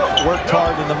stuck to it, worked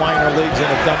hard in the minor leagues, and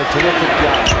have done a terrific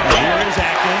job. Here's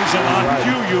Atkins, and on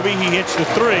cue, he hits the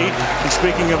 3. And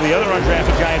speaking of the other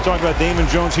undrafted guy, I'm talking about Damon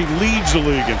Jones. He leads the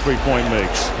league in three-point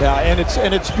makes. Yeah, and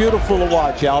it's beautiful to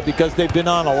watch, Al, because they've been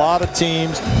on a lot of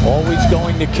teams, always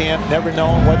going to camp, never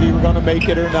knowing whether you were going to make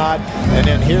it or not. And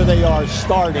then here they are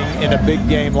starting in a big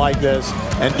game like this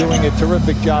and doing a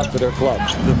terrific job for their club.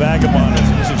 The Vagabonders.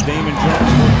 This is Damon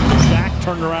Jones. Shaq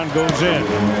turned around, goes in.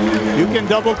 You can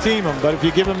double team him, but if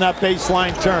you give him that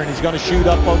baseline turn, he's going to shoot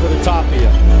up over the top of you.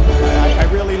 I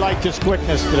really like his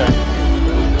quickness today.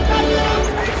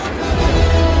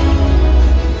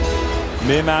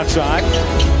 Mim outside.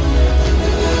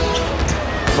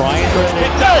 Bryant goes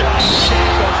picked up.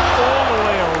 Shaq goes all the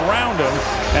way around him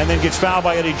and then gets fouled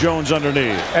by Eddie Jones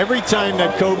underneath. Every time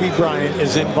that Kobe Bryant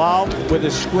is involved with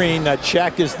a screen that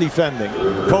Shaq is defending,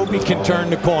 Kobe can turn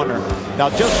the corner. Now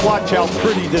just watch how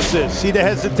pretty this is. See the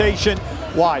hesitation?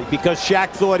 Why? Because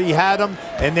Shaq thought he had him,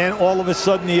 and then all of a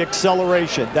sudden the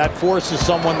acceleration. That forces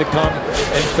someone to come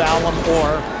and foul him,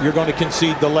 or you're going to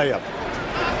concede the layup.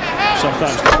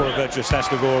 Sometimes the Corvette just has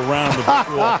to go around the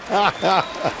floor.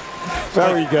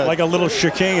 Very good. Like a little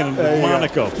chicane in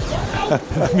Monaco.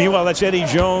 Meanwhile, that's Eddie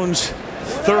Jones'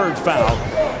 3rd foul.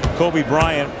 Kobe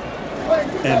Bryant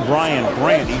and Brian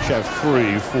Grant each have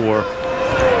 3 for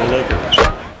the Lakers.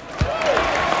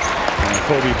 And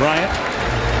Kobe Bryant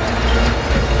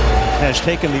has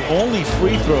taken the only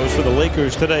free throws for the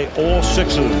Lakers today, all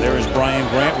 6 of them. There is Brian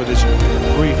Grant with his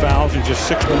 3 fouls in just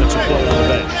 6 minutes of play on the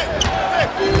bench.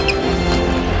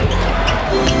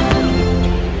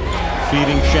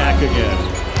 Feeding Shaq again.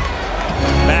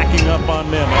 Backing up on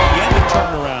Mim. Again the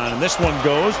turnaround, and this one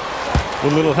goes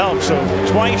with a little help. So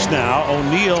twice now,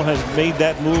 O'Neal has made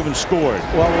that move and scored.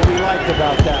 Well, what we like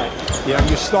about that,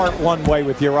 you start one way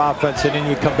with your offense, and then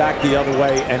you come back the other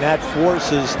way, and that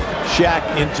forces Shaq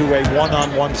into a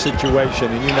one-on-one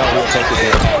situation, and you know he'll take it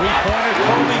there. Three-pointer,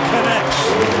 Kobe connects.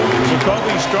 So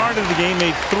Kobe started the game,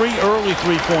 made 3 early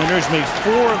three-pointers, made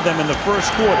 4 of them in the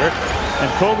first quarter, and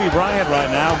Kobe Bryant right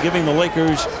now giving the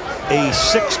Lakers a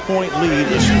 6-point lead,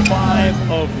 is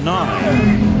 5 of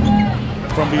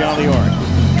 9 from beyond the arc.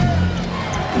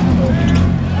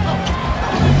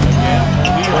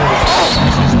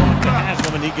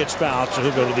 Haslam, and he gets fouled, so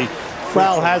he'll go to the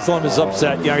foul. Haslam is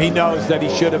upset. He knows that he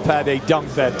should have had a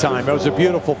dunk that time. It was a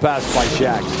beautiful pass by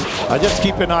Shaq. Just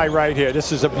keep an eye right here.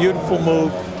 This is a beautiful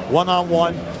move,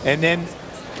 one-on-one, and then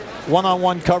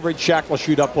one-on-one coverage. Shaq will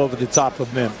shoot up over the top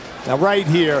of Mim. Now right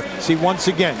here, see once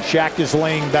again, Shaq is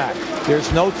laying back.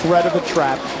 There's no threat of a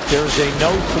trap. There's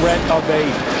no threat of a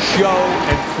show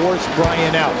and force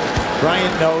Bryant out.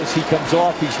 Bryant knows he comes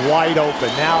off, he's wide open.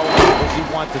 Now, does he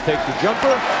want to take the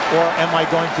jumper, or am I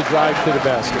going to drive to the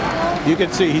basket? You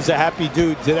can see he's a happy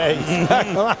dude today. In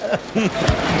a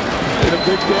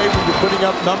big game when you're putting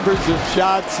up numbers and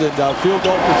shots and field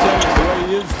goal percentage the way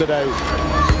he is today,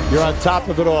 you're on top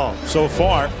of it all. So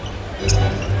far,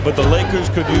 But the Lakers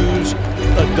could use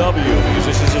a W because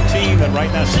this is a team that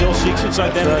right now still seeks its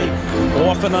identity.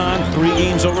 Off and on, 3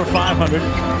 games over 500.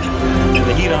 And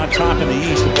the Heat on top in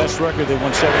the East, the best record. They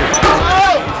won 75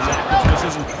 games as Atkins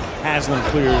misses and Haslam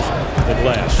clears the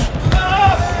glass.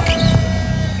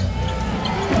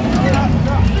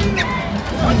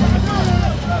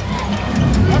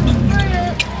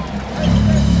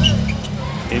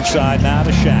 Inside now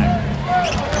to Shaq.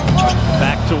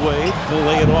 Back to Wade. He'll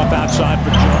lay it off outside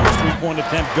for Jones. 3-point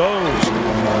attempt goes.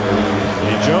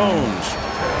 And Jones.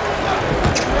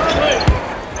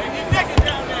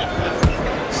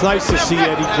 It's nice to see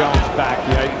Eddie Jones back.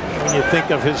 When you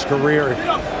think of his career,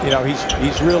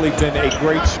 he's really been a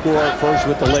great scorer, first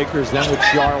with the Lakers, then with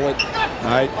Charlotte. All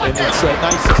right, and it's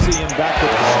nice to see him back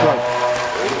with the stroke.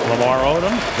 Lamar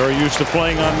Odom, very used to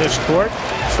playing on this court.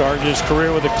 Started his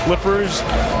career with the Clippers,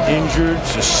 injured,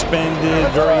 suspended,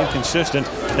 very inconsistent.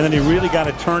 And then he really got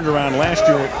it turned around last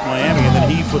year at Miami. And then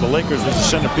he, for the Lakers, was the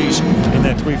centerpiece in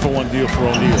that 3-for-1 deal for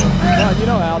O'Neal.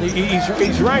 Al,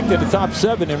 he's ranked at the top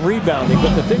 7 in rebounding.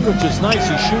 But the thing which is nice,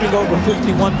 he's shooting over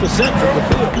 51% from the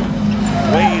field.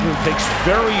 Wade, who takes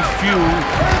very few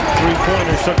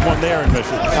 3-pointers, took one there and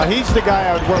missed it. Now, he's the guy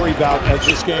I would worry about as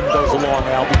this game goes along,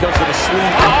 Al, because of the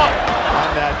sleeve on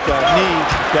that knee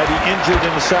that he injured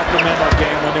in the Sacramento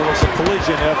game when there was a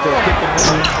collision after a kick and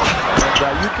miss.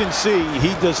 And you can see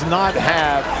he does not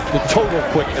have the total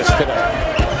quickness today.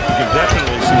 You can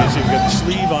definitely see this. You've got the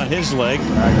sleeve on his leg.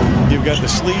 You've got the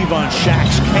sleeve on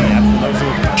Shaq's calf. Those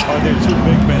are their 2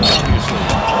 big men, obviously.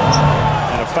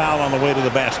 And a foul on the way to the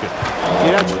basket.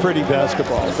 Yeah, that's pretty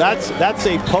basketball. That's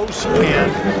a post man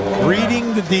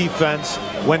reading the defense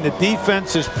when the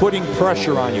defense is putting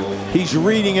pressure on you. He's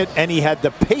reading it, and he had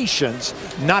the patience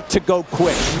not to go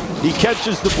quick. He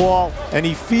catches the ball, and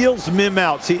he feels Mim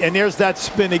out. See, and there's that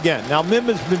spin again. Now, Mim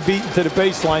has been beaten to the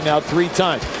baseline now 3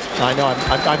 times. I know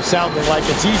I'm sounding like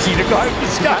it's easy to guard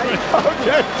this guy.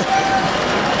 Okay.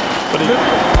 But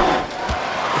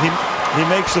he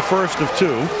makes the first of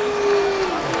 2.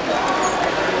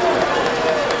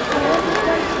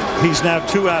 He's now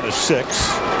 2 out of 6.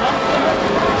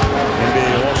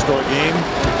 NBA All-Star Game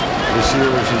this year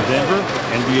is in Denver.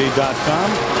 NBA.com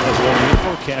has all the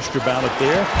info. Cast your ballot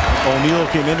there. O'Neal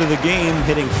came into the game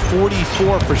hitting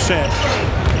 44%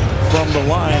 from the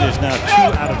line. Is now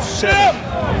 2 out of 7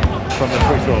 from the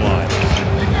free throw line.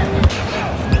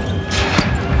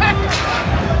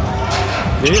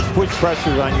 It is push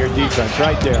pressure on your defense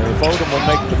right there. If Odom will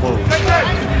make the move.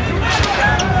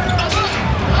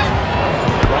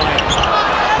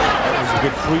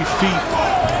 Good 3 feet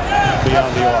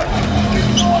beyond the arc.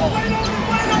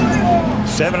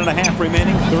 7.5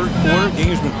 remaining, 3rd quarter.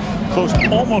 Game's been close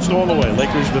almost all the way.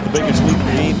 Lakers with the biggest lead in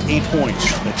the game, 8 points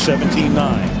at 17-9.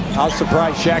 I was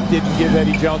surprised Shaq didn't give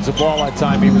Eddie Jones the ball that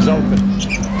time. He was open.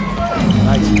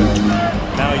 Nice play.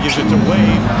 Now he gives it to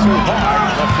Wade. Too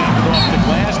hard. Left-handed off the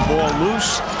glass. Ball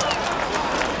loose.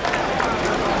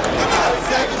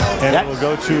 And it will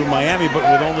go to Miami, but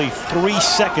with only 3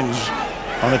 seconds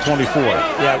on the 24.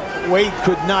 Yeah, Wade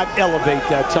could not elevate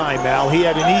that time, Al. He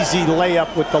had an easy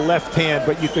layup with the left hand,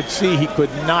 but you could see he could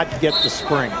not get the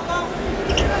spring. He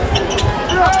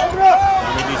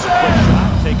needs a quick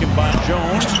shot taken by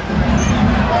Jones.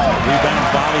 Rebound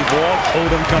volleyball.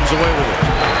 Odom comes away with it.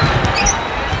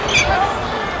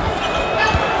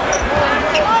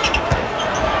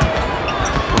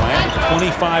 Bryant,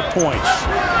 25 points.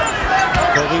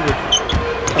 Kobe with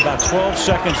about 12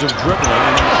 seconds of dribbling.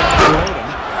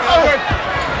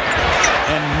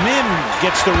 And And Mim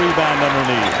gets the rebound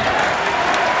underneath.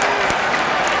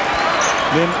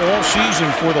 Mim all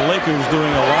season for the Lakers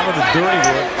doing a lot of the dirty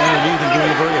work underneath and doing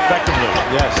it very effectively.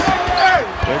 Yes.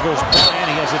 There goes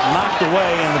Bryant. He has it knocked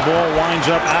away and the ball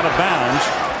winds up out of bounds.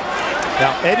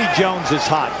 Now Eddie Jones is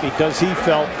hot because he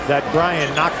felt that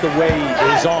Bryant knocked away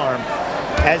his arm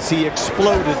as he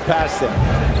exploded past him.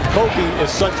 Kobe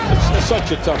is such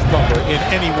a tough cover in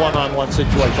any one-on-one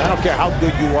situation. I don't care how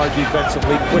good you are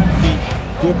defensively, quick feet,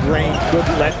 good range, good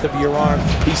length of your arm,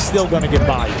 he's still going to get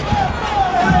by you.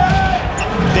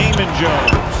 Damon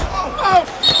Jones.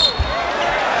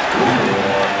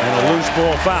 And a loose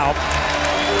ball foul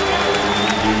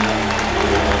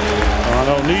on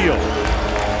O'Neal.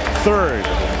 3rd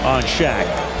on Shaq.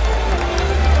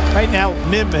 Right now,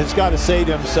 Mim has got to say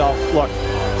to himself, look,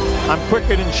 I'm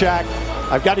quicker than Shaq.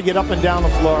 I've got to get up and down the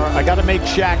floor. I got to make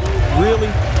Shaq really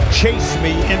chase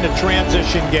me in the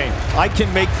transition game. I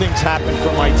can make things happen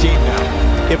for my team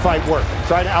now if I work.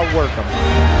 Try to outwork them.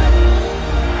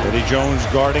 Eddie Jones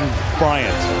guarding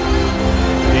Bryant.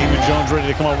 Damon Jones ready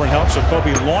to come over and help, so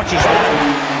Kobe launches one.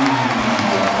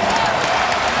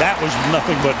 That was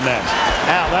nothing but net.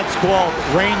 Al, that's called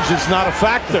range is not a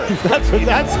factor. That's what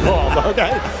that's called,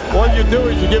 okay? All you do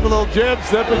is you give a little jab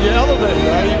step and you elevate.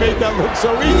 Right? You made that look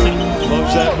so easy.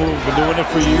 Loves that move. Been doing it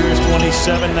for years.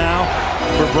 27 now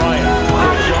for Bryant.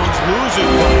 Jones loses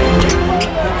Bryant.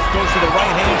 Goes to the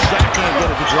right hand. Shaq can't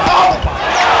get it to drop.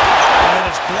 And then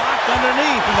it's blocked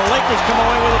underneath, and the Lakers come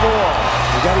away with the ball.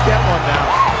 You got to get one now.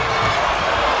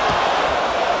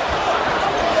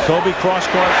 Kobe cross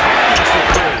court. Hopkins for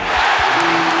three.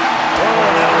 Oh,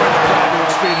 now we're to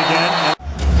his feet again.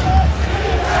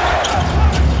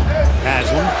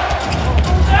 Haslam.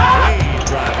 Wade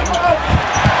driving.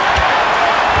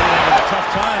 Wade having a tough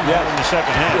time in the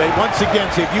second half. Once again,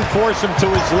 see, if you force him to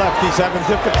his left, he's having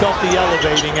difficulty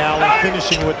elevating, Al, and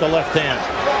finishing with the left hand.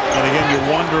 And again, you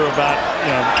wonder about,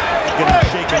 getting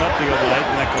shaken up the other night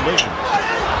in that collision.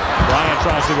 Bryant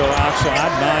tries to go outside.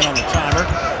 9 on the timer.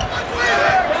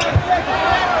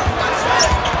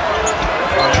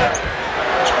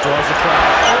 Draws a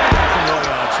foul from the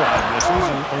outside, misses,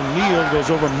 and O'Neal goes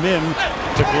over Mim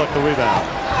to collect the rebound.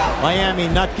 Miami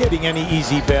not getting any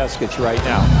easy baskets right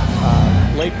now.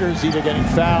 Lakers either getting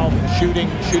fouled, shooting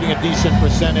a decent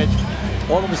percentage.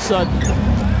 All of a sudden,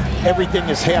 everything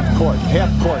is half court.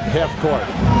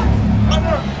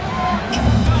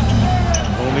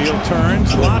 O'Neal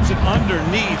turns, lobs it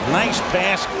underneath. Nice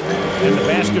pass in the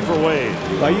basket for Wade.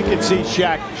 Well, you can see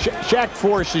Shaq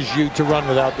forces you to run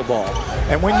without the ball.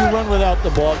 And when you run without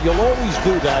the ball, you'll always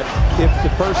do that if the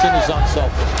person is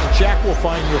unselfish. And Shaq will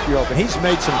find you if you're open. He's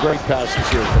made some great passes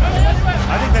here tonight.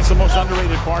 I think that's the most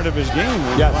underrated part of his game.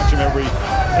 We watch him every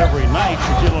night.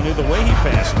 Shaquille O'Neal, the way he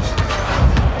passes.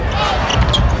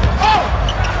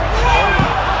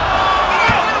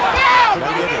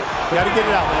 You got to get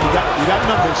it out, man. You got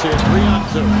numbers here. 3 on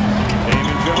 2.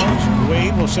 Damon Jones.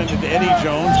 Wade will send it to Eddie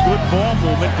Jones. Good ball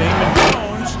movement. Damon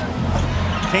Jones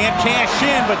can't cash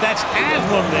in, but that's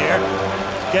Haslam there,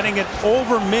 getting it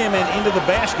over Mim and into the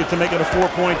basket to make it a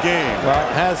 4-point game. Well,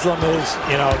 Haslam is,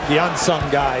 the unsung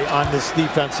guy on this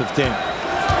defensive team.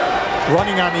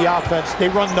 Running on the offense, they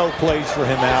run no plays for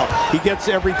him, Al. He gets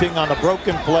everything on a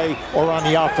broken play or on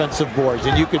the offensive boards,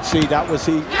 and you could see that was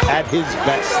he at his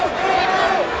best.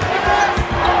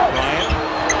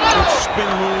 Spin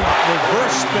move,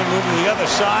 reverse spin move to the other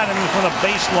side, and from the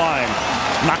baseline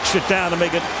knocks it down to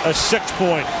make it a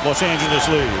 6-point Los Angeles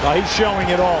lead. He's showing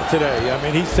it all today. I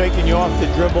mean, he's taking you off the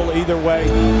dribble either way.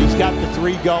 He's got the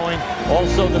 3 going,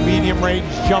 also the medium range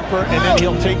jumper, and then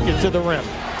he'll take you to the rim.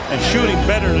 And shooting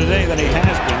better today than he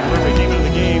has been. Remember, he came into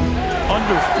the game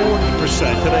under 40%.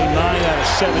 Today, 9 out of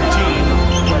 17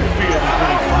 from the field,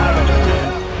 including 5 out of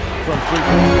 10 from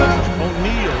 3-point.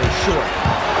 O'Neal is short,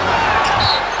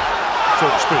 so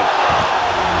to speak.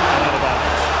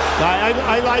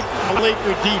 I like the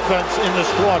Laker defense in this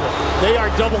quarter. They are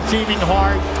double teaming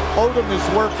hard. Odom is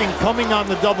working, coming on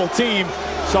the double team,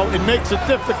 so it makes it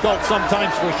difficult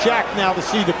sometimes for Shaq now to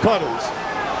see the cutters.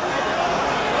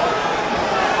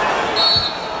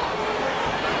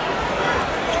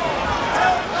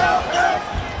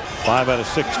 Five out of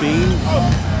 16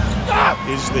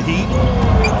 is the Heat.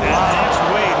 And that's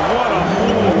Wade. What a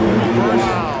move.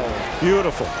 Wow.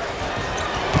 Beautiful.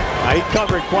 He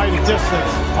covered quite a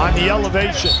distance on the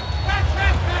elevation.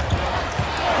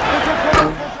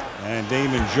 And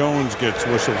Damon Jones gets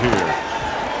whistled here.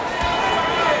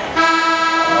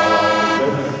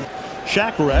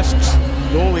 Shaq rests.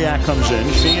 Goliak comes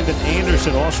in. Shandon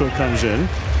Anderson also comes in.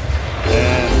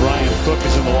 And Brian Cook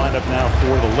is in the lineup now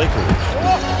for the Lakers.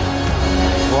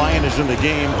 Brian is in the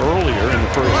game earlier in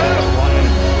the first half. Brian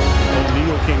and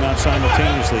O'Neal came out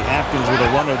simultaneously. Atkins with a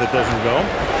runner that doesn't go.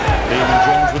 Damon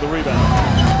Jones with a rebound.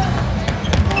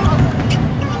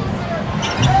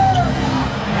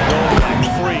 Goliak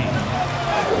free.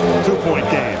 2-point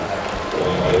game.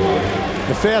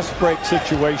 The fast break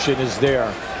situation is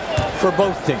there for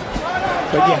both teams,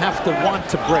 but you have to want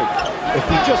to break. If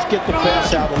you just get the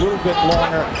pass out a little bit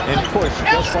longer and push,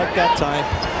 just like that time,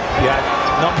 you have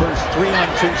numbers 3 on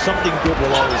 2, something good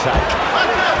will always happen.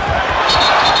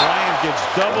 Bryant gets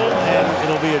doubled, and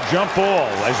it'll be a jump ball.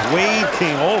 As Wade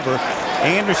came over,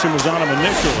 Anderson was on him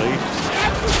initially,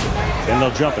 and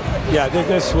they'll jump it. Yeah,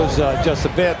 this was just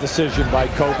a bad decision by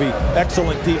Kobe.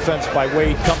 Excellent defense by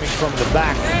Wade coming from the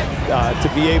back to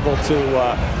be able to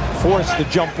force the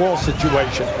jump ball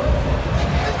situation.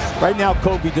 Right now,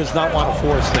 Kobe does not want to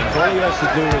force things. All he has to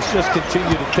do is just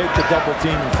continue to take the double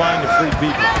team and find the free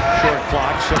people. Short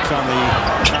clock, 6 on the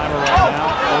timer right now.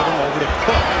 Odom over to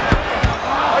Cook.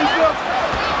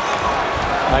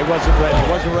 I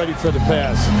wasn't ready for the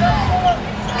pass.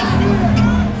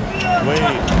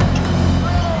 Wade.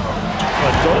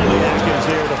 But Goliak is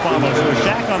there to follow. So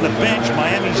Shaq on the bench.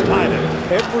 Miami's tied it.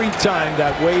 Every time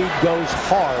that Wade goes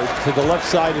hard to the left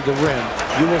side of the rim,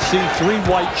 you will see 3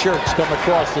 white shirts come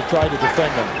across to try to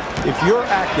defend him. If you're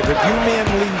active, if you man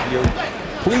lead you,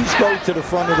 please go to the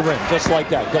front of the rim, just like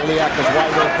that. Goliak was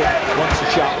wide open once the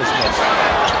shot was missed.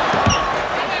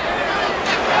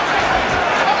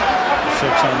 6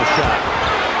 on the shot.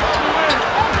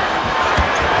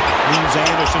 Leaves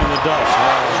Anderson in the dust.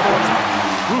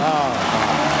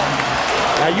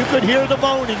 Now you could hear the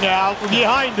moaning now from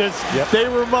behind us. Yep. They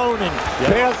were moaning.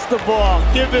 Yep. Pass the ball.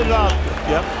 Give it up.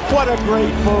 Yep. What a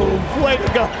great move. Way to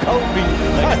go, Kobe.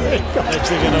 Next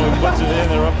thing you know, he puts it in.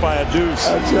 They're up by a deuce.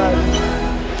 That's right.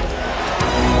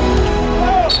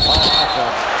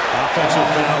 Offensive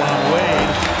foul on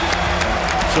Wade.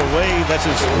 So Wade, that's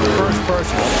his first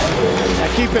personal. Now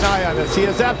keep an eye on this. He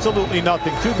has absolutely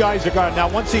nothing. 2 guys are guarding. Now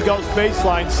once he goes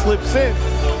baseline, slips in.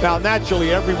 Now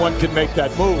naturally everyone can make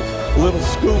that move. A little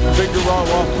scoop, Figueroa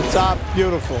off the top.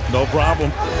 Beautiful. No problem.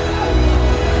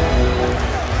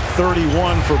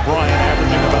 31 for Bryant,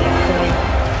 averaging about a point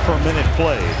per minute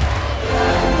played.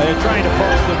 They're trying to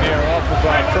post him here off of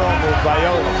a curl move by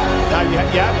Oda. Now you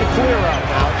have to clear out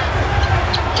now.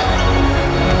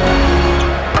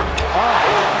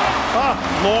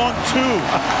 Long 2.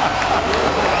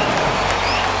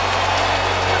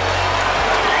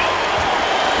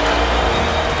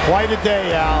 Quite a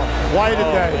day, Al. Quite a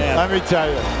day, man. let me tell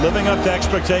you. Living up to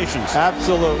expectations.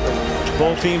 Absolutely.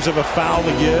 Both teams have a foul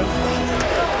to give.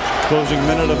 Closing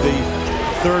minute of the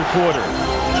 3rd quarter.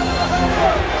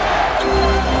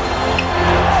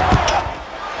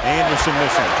 Anderson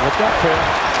missing. Look up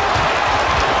here.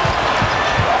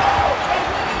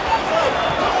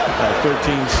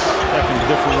 13-second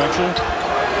differential.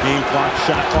 Game clock,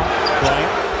 shot clock.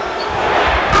 Bryant.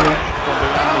 From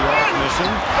beyond the arc, missing.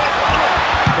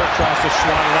 Cook tries to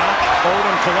slide it out.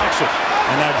 Odom collects it.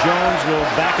 And now Jones will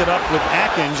back it up with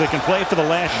Atkins. They can play for the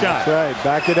last shot. That's right.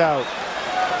 Back it out.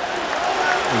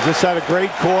 You just had a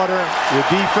great quarter. Your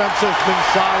defense has been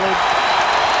solid.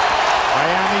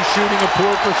 Miami shooting a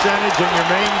poor percentage, and your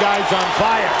main guy's on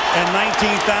fire. And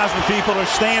 19,000 people are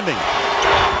standing.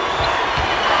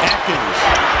 Atkins.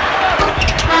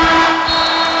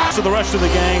 So the rest of the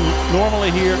gang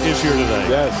normally here is here today.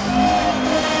 Yes.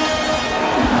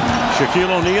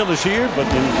 Shaquille O'Neal is here, but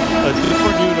in a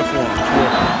different uniform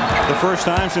for the first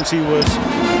time since he was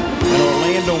an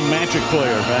Orlando Magic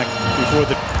player back before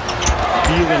the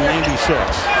deal in '96.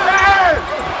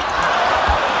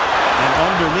 And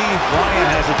underneath, Bryant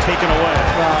has it taken away.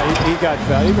 He got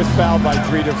fouled. He was fouled by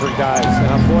 3 different guys,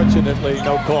 and unfortunately,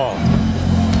 no call.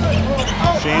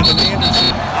 Shandon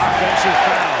Anderson, offensive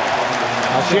foul.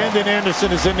 Shandon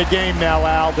Anderson is in the game now,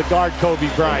 Al, to guard Kobe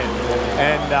Bryant.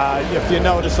 And if you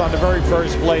notice, on the very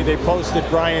first play, they posted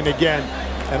Bryant again.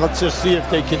 And let's just see if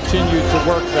they continue to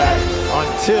work that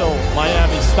until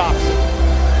Miami stops it.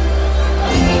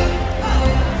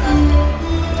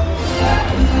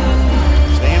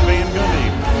 Stan Van Gundy,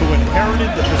 who inherited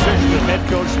the position of head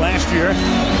coach last year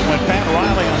when Pat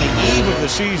Riley, on the eve of the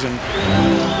season,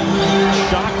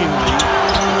 shockingly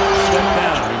stepped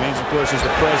down. Remains, of course, as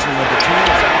the president of the team.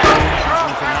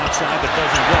 One from outside that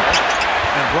doesn't go.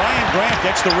 And Brian Grant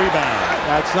gets the rebound.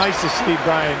 It's nice to see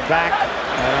Bryant back,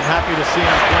 and I'm happy to see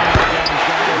him playing again. He's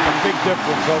going to make a big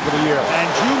difference over the year. And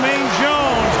Jumaine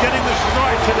Jones getting the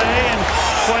start today and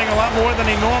playing a lot more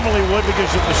than he normally would because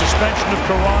of the suspension of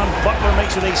Caron Butler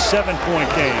makes it a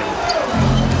 7-point game.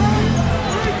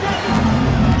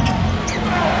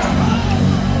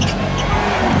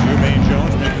 Jumaine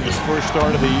Jones making his first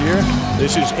start of the year.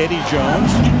 This is Eddie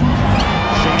Jones.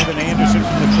 Shandon Anderson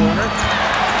from the corner.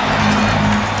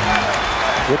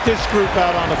 With this group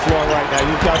out on the floor right now,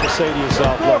 you've got to say to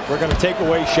yourself, look, we're going to take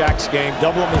away Shaq's game,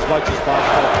 double him as much as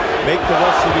possible, make the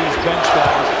rest of these bench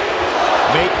guys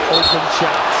make open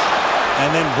shots.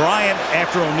 And then Bryant,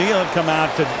 after O'Neal had come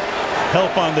out to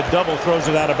help on the double,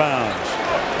 throws it out of bounds.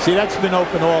 See, that's been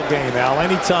open all game, Al.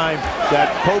 Anytime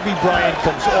that Kobe Bryant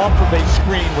comes off of a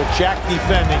screen with Shaq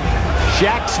defending,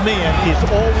 Shaq's man is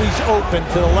always open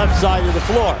to the left side of the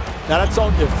floor. Now, that's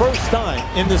only the first time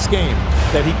in this game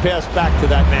that he passed back to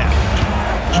that man.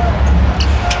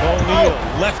 O'Neal,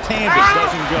 left-handed,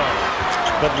 doesn't go.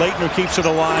 But Leitner keeps it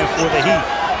alive for the Heat.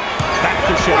 Back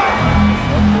to Shaq.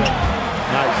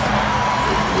 Nice.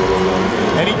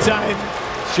 Anytime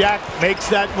Shaq makes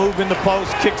that move in the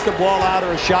post, kicks the ball out,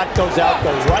 or a shot goes out,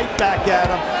 goes right back at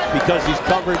him because he's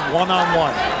covered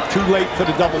one-on-one. Too late for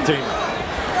the double team.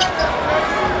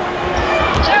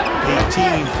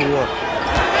 18 for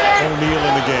O'Neal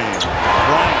in the game.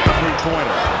 Bryant,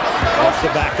 three-pointer. Off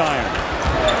the back iron.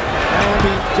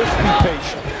 Miami, just be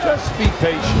patient. Just be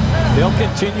patient. They'll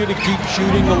continue to keep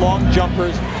shooting the long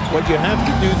jumpers. What you have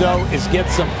to do, though, is get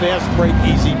some fast break,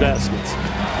 easy baskets.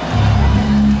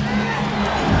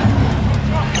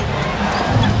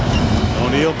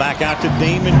 O'Neal back out to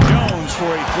Damon Jones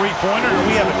for a three-pointer, and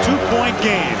we have a two-point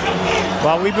game.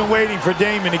 Well, we've been waiting for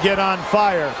Damon to get on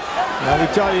fire. Now we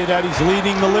tell you that he's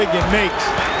leading the league in makes.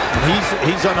 And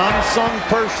he's an unsung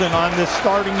person on this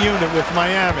starting unit with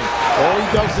Miami. All he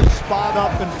does is spot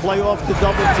up and play off the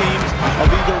double teams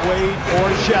of either Wade or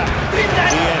Shaq. He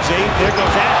has 8. There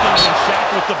goes Athens, and Shaq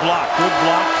with the block. Good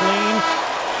block, clean.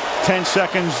 10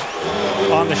 seconds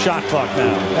on the shot clock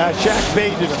now. Shaq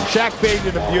baited him. Shaq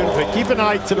baited him beautifully. Keep an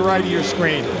eye to the right of your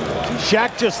screen.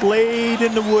 Shaq just laid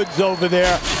in the woods over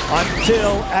there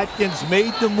until Atkins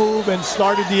made the move and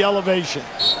started the elevation.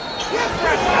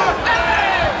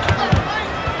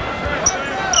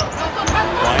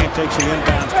 Bryant takes the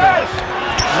inbounds pass.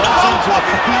 Runs into a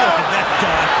field, and that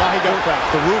guy got back.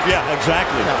 The roof, yeah,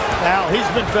 exactly. Now, he's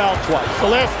been fouled twice. The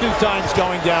last 2 times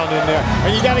going down in there.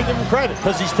 And you got to give him credit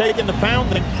because he's taking the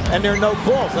pounding and there are no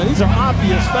calls. Now, these are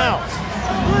obvious fouls.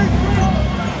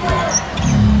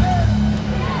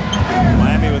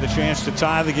 Miami with a chance to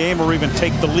tie the game or even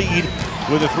take the lead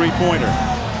with a three-pointer.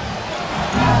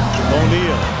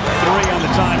 O'Neal, 3 on the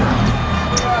timer.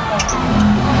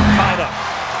 Tied up.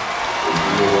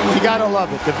 You gotta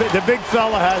love it. The big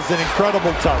fella has an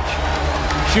incredible touch.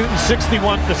 Shooting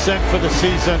 61% for the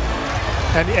season.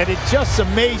 And it's just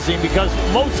amazing because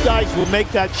most guys would make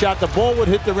that shot. The ball would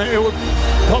hit the rim. It would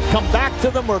come back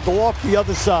to them or go off the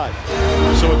other side.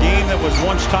 So a game that was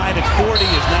once tied at 40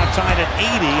 is now tied at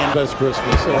 80. And best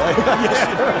Christmas. Yes,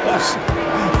 it was.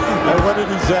 And what did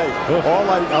he say? All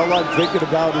I'm thinking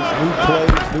about is new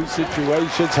plays, new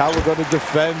situations, how we're going to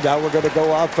defend, how we're going to go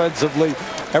offensively.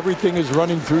 Everything is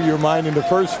running through your mind in the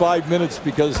first 5 minutes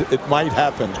because it might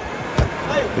happen.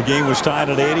 The game was tied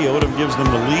at 80. Odom gives them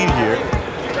the lead here.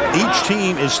 Each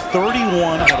team is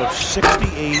 31 out of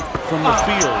 68 from the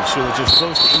field, so it's as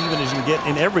close to even as you can get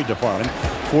in every department,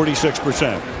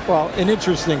 46%. Well, an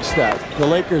interesting stat. The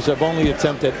Lakers have only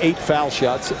attempted 8 foul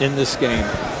shots in this game,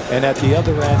 and at the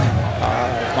other end,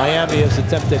 Miami has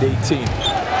attempted 18. In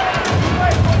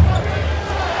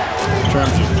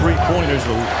terms of three-pointers,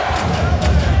 the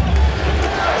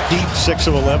Heat 6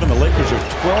 of 11. The Lakers are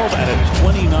 12 out of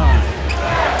 29.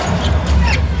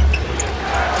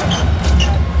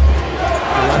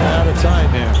 Running out of time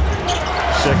here.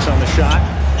 6 on the shot.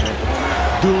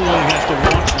 Dooling has to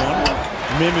launch one.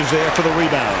 Mim is there for the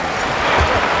rebound.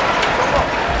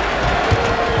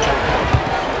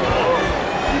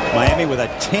 Miami with a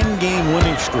 10-game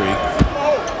winning streak.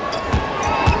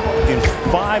 In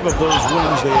 5 of those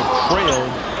wins, they have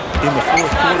trailed in the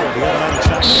fourth quarter. The other night in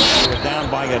Sacramento, they were down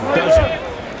by a dozen.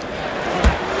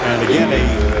 And again, a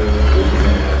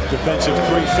defensive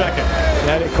 3-second.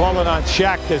 Yeah, they call it on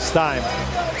Shaq this time.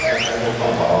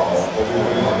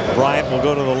 Bryant will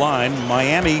go to the line.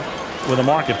 Miami with a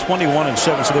mark at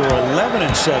 21-7, so they were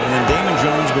 11-7. And Damon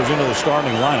Jones goes into the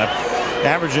starting lineup,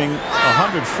 averaging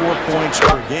 104 points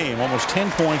per game, almost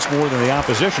 10 points more than the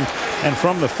opposition. And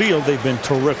from the field, they've been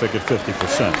terrific at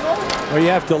 50%. Well, you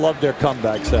have to love their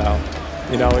comebacks, Al.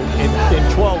 You know,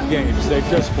 in 12 games, they've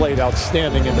just played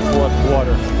outstanding in the fourth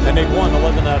quarter, and they've won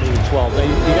 11 out of the 12. You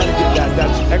got to give that.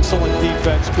 That's excellent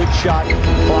defense, good shot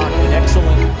clock, and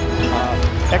excellent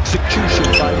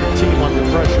execution by your team under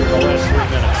pressure in the last 3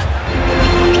 minutes.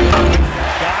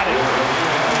 Got it.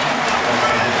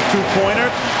 Two-pointer,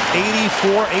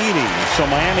 84-80. So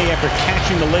Miami, after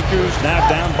catching the Lakers, now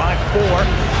down by 4.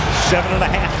 7.5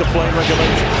 to play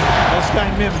regulation. This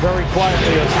guy Mim very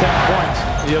quietly has 10 points.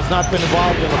 He has not been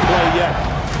involved in a play yet.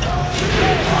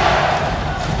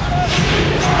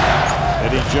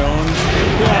 Eddie Jones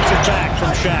gets it back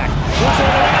from Shaq.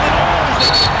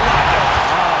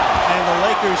 And the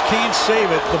Lakers can't save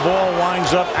it. The ball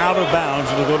winds up out of bounds.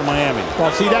 It'll go to Miami.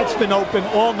 Well, see, that's been open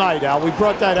all night, Al. We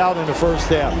brought that out in the first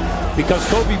half because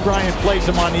Kobe Bryant plays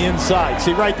him on the inside.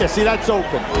 See, right there. See, that's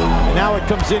open. And now it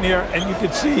comes in here, and you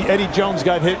can see Eddie Jones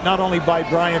got hit not only by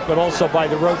Bryant, but also by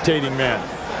the rotating man.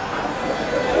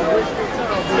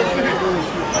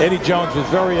 Eddie Jones was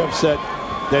very upset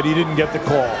that he didn't get the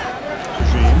call.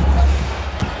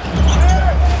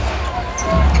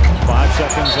 5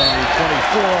 seconds on the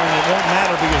 24, and it won't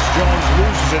matter because Jones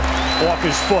loses it off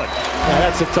his foot. Now,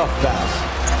 that's a tough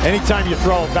pass. Anytime you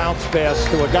throw a bounce pass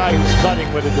to a guy who's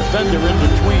cutting with a defender in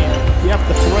between, you have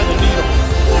to thread a needle.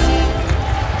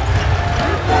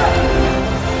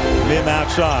 Mim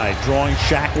outside, drawing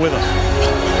Shaq with him.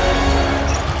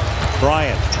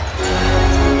 Bryant.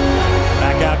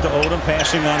 Back out to Odom,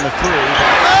 passing on the 3.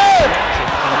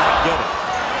 And not get it.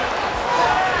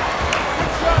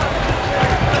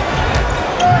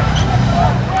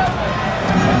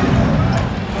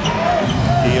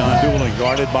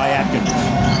 guarded by Atkins.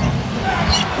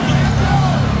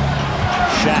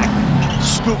 Shaq,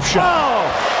 scoop shot.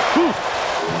 Oh.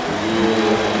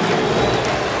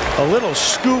 A little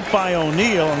scoop by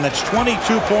O'Neal, and that's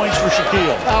 22 points for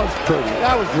Shaquille. That was pretty.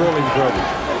 That was really pretty.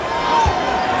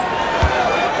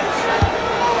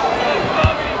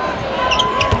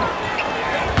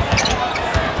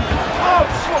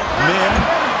 Mim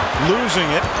losing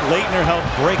it. Leitner helped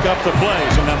break up the play.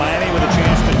 So now Miami with a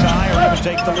chance to tie or even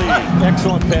take the lead.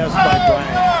 Excellent pass by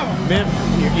Bryant. Mim,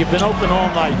 you've been open all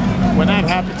night. When that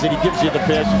happens and he gives you the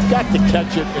pass, you've got to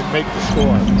catch it and make the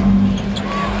score.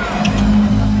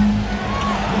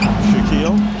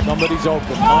 Shaquille, somebody's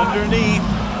open. Underneath.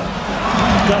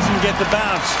 Doesn't get the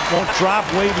bounce. Won't drop.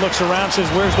 Wade looks around, says,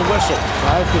 where's the whistle?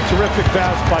 That's a terrific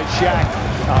pass by Shaq.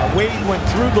 Wade went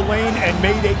through the lane and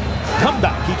made a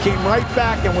comeback. He came right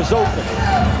back and was open.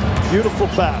 Beautiful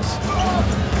pass.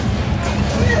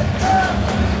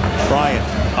 Bryant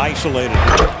isolated.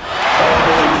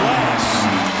 Glass.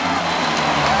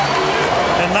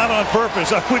 And not on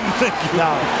purpose, I wouldn't think.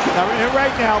 No.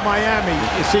 Right now, Miami,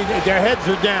 you see, their heads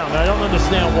are down. I don't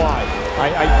understand why.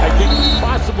 I think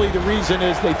possibly the reason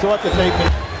is they thought that they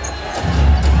could.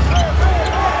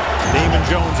 Damon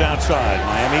Jones outside.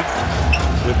 Miami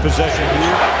with possession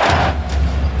here.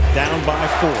 Down by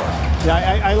 4.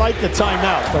 Yeah, I like the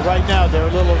timeout, but right now they're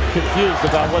a little confused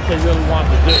about what they really want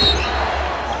to do.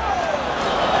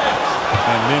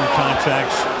 And Mim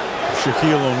contacts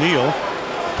Shaquille O'Neal.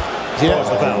 Yeah,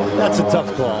 that's a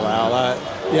tough call, Al.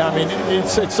 Yeah, I mean,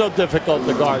 it's so difficult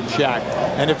to guard Shaq.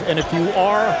 And if you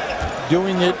are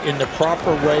doing it in the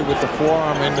proper way with the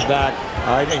forearm in the back,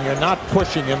 all right, and you're not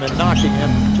pushing him and knocking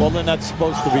him, well, then that's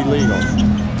supposed to be legal.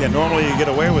 Yeah, normally you get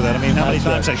away with it. I mean, how many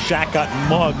times has Shaq got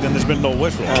mugged and there's been no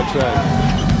whistle? That's right.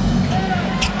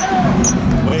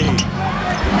 Wade.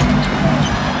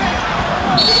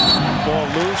 Ball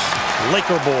loose.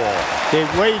 Laker ball.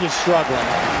 Wade is struggling.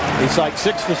 He's like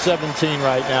 6 for 17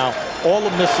 right now. All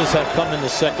the misses have come in the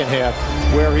second half,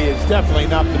 where he has definitely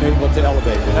not been able to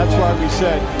elevate. And that's why we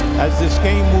said, as this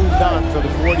game moved on for the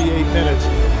 48 minutes,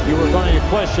 you were going to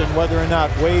question whether or not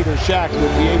Wade or Shaq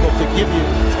would be able to give you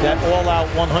that all-out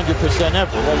 100%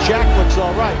 effort. Well, Shaq looks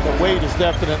all right, but Wade is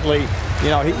definitely, you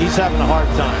know, he's having a hard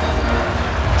time.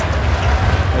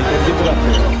 Give it up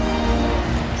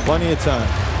here. Plenty of time.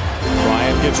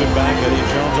 Bryant gives it back. Eddie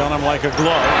Jones on him like a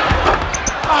glove.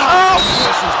 Oh!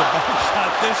 This is the back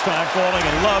shot this time, falling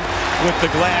in love with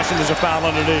the glass, and there's a foul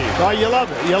underneath. Oh, you love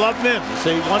it. You love Mim.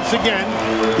 See, once again,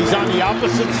 he's on the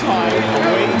opposite side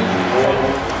away from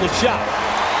the shot.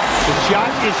 The shot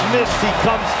is missed. He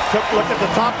comes, look at the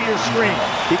top of your screen.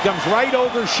 He comes right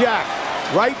over Shaq,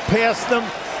 right past them,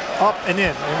 up and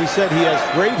in. And we said he has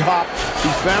great hop.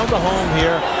 He's found a home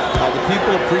here. The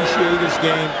people appreciate his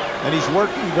game, and he's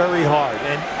working very hard.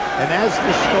 And as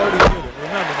the starting unit,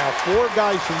 remember now, 4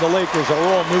 guys from the Lakers are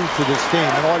all new to this team,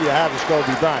 and all you have is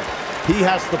Kobe Bryant. He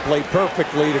has to play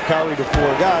perfectly to carry the 4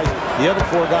 guys. The other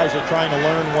 4 guys are trying to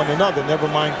learn one another, never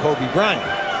mind Kobe Bryant.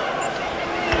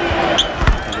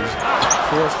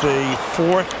 Forced the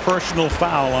 4th personal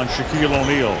foul on Shaquille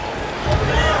O'Neal.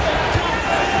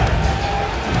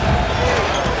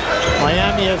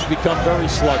 Miami has become very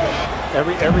sluggish.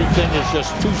 Everything is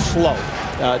just too slow.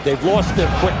 They've lost their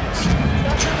quickness.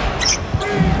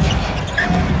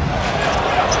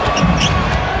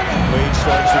 Wade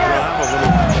starts to drive, a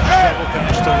little double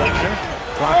pass to Leitner.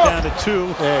 Drop down to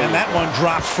 2, and that one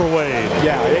drops for Wade.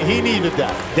 Yeah, he needed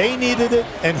that. They needed it,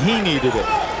 and he needed it.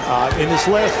 In this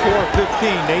last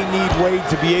 4:15, they need Wade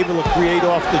to be able to create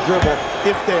off the dribble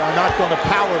if they are not going to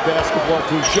power basketball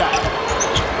through shot.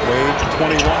 Wade,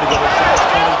 21 to go to shot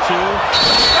 22.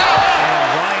 And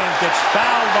Bryant gets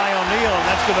fouled by O'Neal, and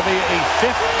that's going to be a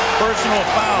 5th personal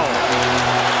foul.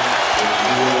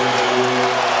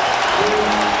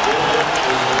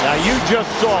 Now you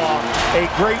just saw a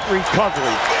great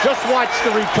recovery. Just watch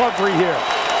the recovery here.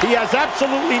 He has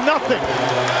absolutely nothing.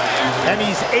 And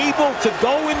he's able to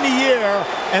go in the air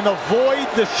and avoid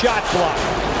the shot clock.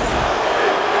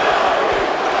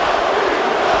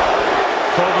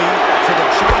 Kobe to the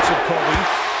chance of Kobe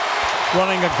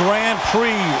running a Grand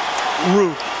Prix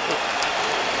route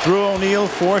through O'Neal,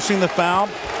 forcing the foul.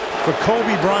 For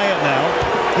Kobe Bryant now,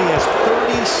 he has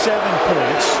 37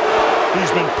 points. He's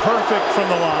been perfect from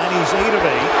the line. He's 8 of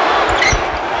 8.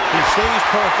 He stays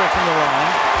perfect from the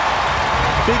line.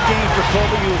 Big game for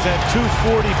Kobe, who's had 2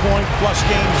 40-point-plus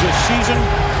games this season,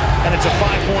 and it's a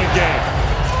 5-point game.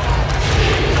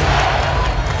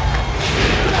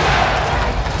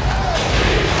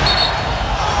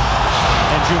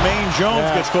 And Jermaine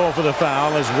Jones gets called for the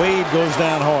foul as Wade goes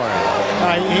down hard.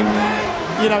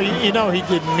 you know he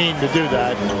didn't mean to do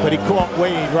that, but he caught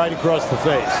Wade right across the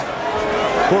face.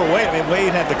 Poor Wade. I mean,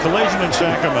 Wade had the collision in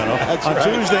Sacramento. On right.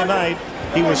 Tuesday night,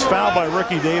 he was fouled by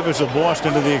Ricky Davis of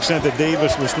Boston to the extent that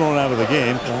Davis was thrown out of the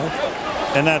game.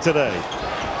 And not today.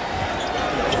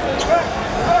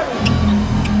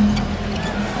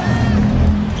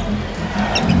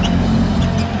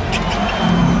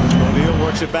 O'Neal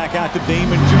works it back out to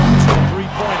Damon Jones for a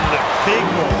three-point. Big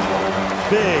move.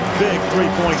 Big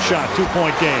three-point shot,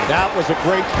 two-point game. That was a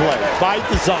great play by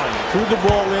design. Threw the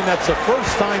ball in. That's the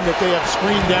first time that they have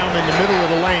screened down in the middle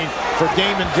of the lane for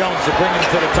Damon Jones to bring him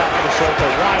to the top of the shoulder.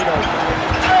 Wide open.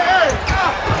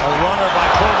 A runner by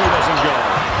Kobe doesn't go.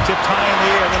 Tipped high in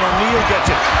the air, then O'Neal gets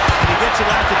it. And he gets it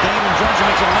out to Damon Jones and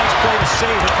makes a nice play to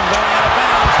save it from going out of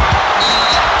bounds.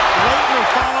 Laettner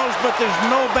follows, but there's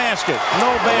no basket.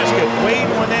 No basket.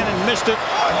 Wade went in and missed it.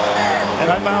 And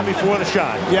I found before the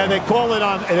shot. Yeah, they called it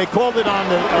on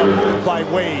the move by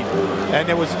Wade, and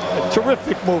it was a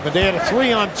terrific movement. They had a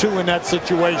 3-on-2 in that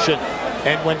situation,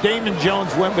 and when Damon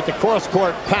Jones went with the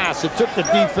cross-court pass, it took the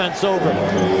defense over.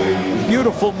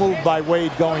 Beautiful move by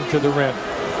Wade going to the rim.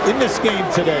 In this game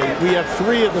today, we have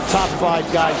 3 of the top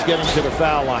 5 guys getting to the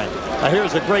foul line. Now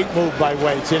here's a great move by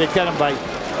Wade. See, they get him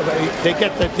they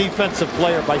get the defensive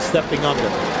player by stepping under.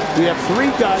 We have 3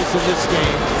 guys in this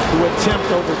game who attempt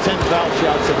over 10 foul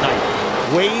shots a night.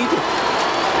 Wade,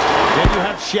 then you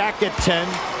have Shaq at 10,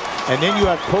 and then you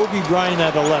have Kobe Bryant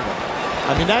at 11.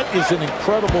 I mean, that is an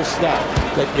incredible stat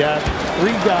that you have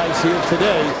 3 guys here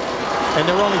today, and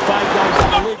there are only 5 guys in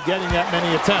the league getting that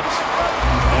many attempts.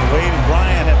 And Wade and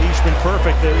Bryant have each been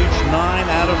perfect. They're each 9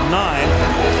 out of 9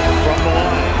 from the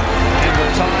line. And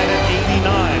we're tied at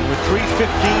 89 with 3:15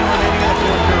 remaining in the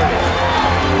fourth period.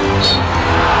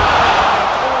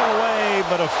 All away,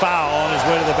 but a foul on his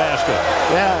way to the basket.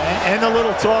 Yeah, and a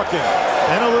little talking.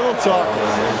 And a little talking.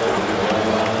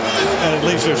 And at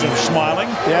least there's some smiling.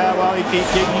 Yeah, well, he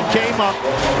came up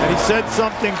and he said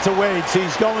something to Wade. See,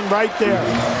 he's going right there,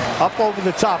 up over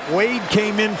the top. Wade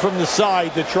came in from the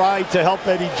side to try to help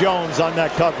Eddie Jones on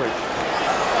that coverage.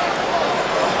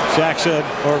 Shaq said,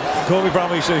 or Kobe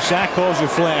probably said, Shaq calls you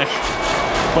flash,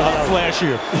 but I'll flash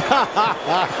you.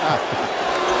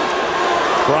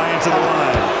 Bryant to the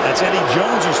line. That's Eddie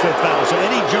Jones' 5th foul. So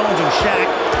Eddie Jones and Shaq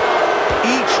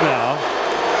each now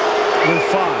with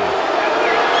 5.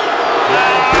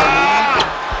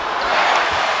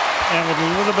 And with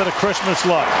a little bit of Christmas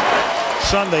luck,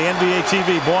 Sunday, NBA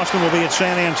TV, Boston will be at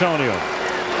San Antonio.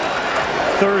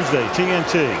 Thursday,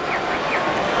 TNT.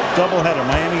 Doubleheader,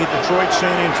 Miami at Detroit,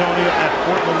 San Antonio at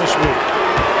Portland this week.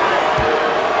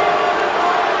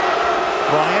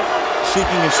 Bryant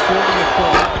seeking his 40th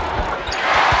point.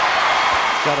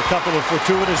 Got a couple of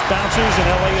fortuitous bounces, and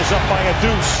LA is up by a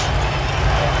deuce.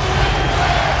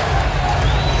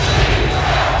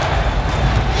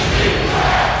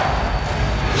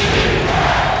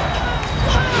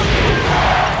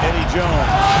 Eddie Jones.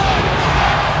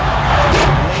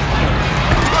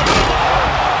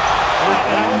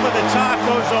 Over the top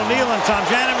goes O'Neal, and Tom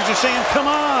Janovich is saying, come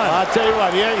on. I'll tell you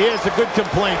what, here's a good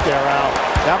complaint there, Al.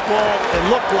 That ball, it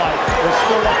looked like, was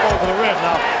still up over the rim.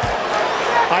 Now,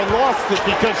 I lost it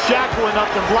because Shaq went up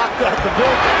and blocked out the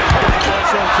building.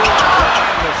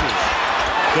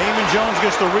 Damon Jones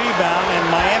gets the rebound, and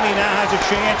Miami now has a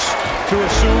chance to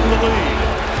assume the lead.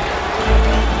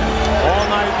 All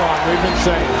night long, we've been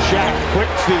saying, Shaq,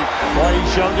 quick feet. Boy, he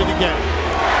showed it again.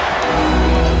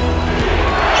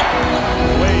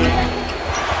 Wade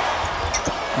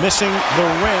missing the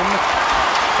rim,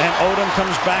 and Odom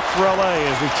comes back for LA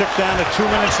as we tick down to 2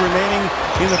 minutes remaining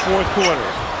in the fourth quarter.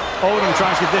 Odom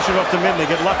tries to dish it off to mid. They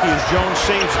get lucky as Jones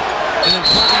saves it. And then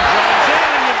Kobe drives in,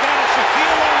 and you've got a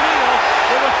Shaquille O'Neal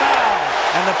with a foul.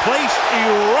 And the place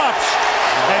erupts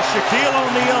as Shaquille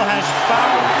O'Neal has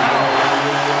foul power.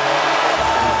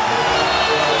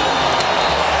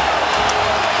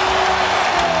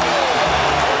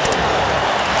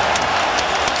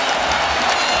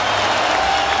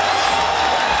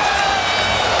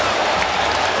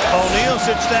 O'Neal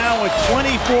sits down with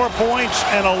 24 points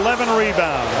and 11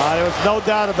 rebounds. There was no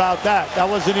doubt about that. That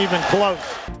wasn't even close.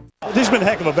 This has been a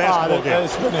heck of a basketball game.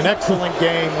 It's been an excellent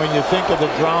game when you think of the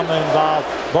drama involved.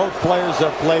 Both players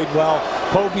have played well.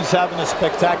 Kobe's having a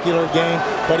spectacular game,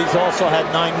 but he's also had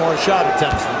 9 more shot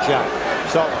attempts than Shaq.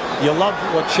 So you love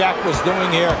what Shaq was doing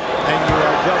here, and you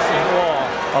are just in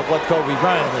awe of what Kobe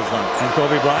Bryant has done. And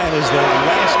Kobe Bryant is the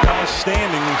last guy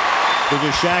standing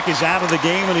because Shaq is out of the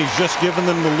game, and he's just given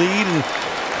them the lead. And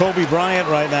Kobe Bryant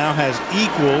right now has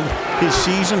equaled his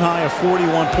season high of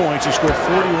 41 points. He scored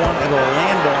 41 at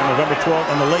Orlando on November 12th,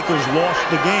 and the Lakers lost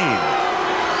the game.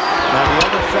 Now, the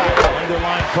other factor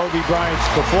underlying Kobe Bryant's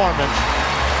performance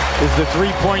is the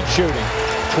three-point shooting.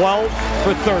 12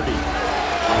 for 30.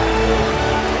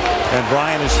 And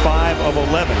Bryant is 5 of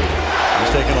 11. He's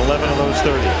taken 11 of those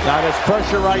 30. Now there's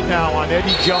pressure right now on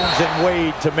Eddie Jones and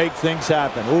Wade to make things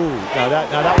happen. Ooh, now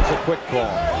that was a quick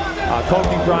call.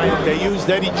 Kobe Bryant, they used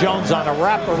Eddie Jones on a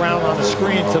wraparound on the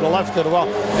screen to the left of the well,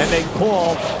 and they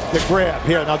called the grab.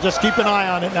 Here, now just keep an eye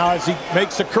on it now as he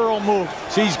makes a curl move.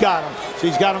 See, he's got him. See,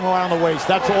 he's got him around the waist.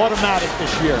 That's automatic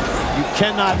this year. You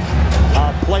cannot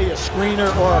play a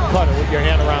screener or a cutter with your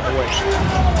hand around the waist.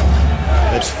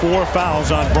 That's 4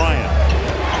 fouls on Bryant.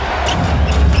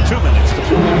 2 minutes to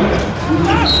play.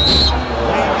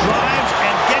 Wade drives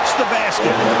and gets the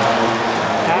basket.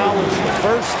 Now is the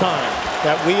first time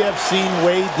that we have seen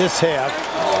Wade this half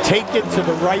take it to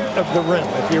the right of the rim,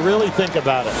 if you really think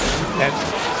about it. And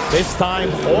this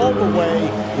time all the way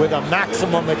with a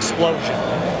maximum explosion.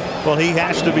 Well, he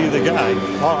has to be the guy.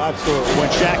 Oh, absolutely. When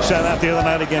Shaq sat out the other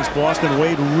night against Boston,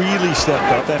 Wade really stepped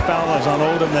up. That foul is on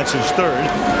Odom. That's his third.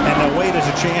 And now Wade has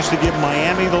a chance to give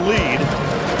Miami the lead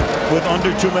with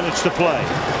under 2 minutes to play.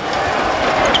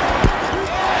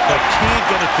 But can't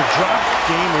get it to drop.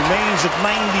 Game remains at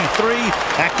 93.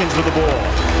 Atkins with the ball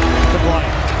to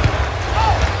Bryant.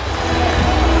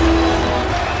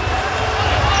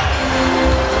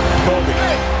 Kobe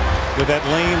with that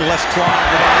lane left clock.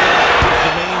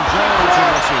 Jermaine Jones who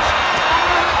misses.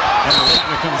 And the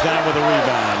Laker comes down with a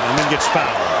rebound and then gets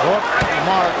fouled. Oh,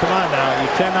 Lamar, come on now. You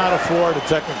cannot afford a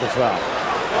technical foul.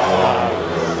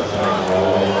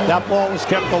 That ball was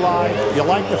kept alive. You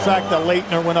like the fact that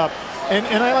Leitner went up.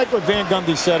 And I like what Van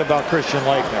Gundy said about Christian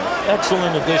Leitner.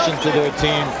 Excellent addition to their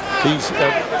team. He,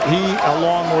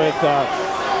 along with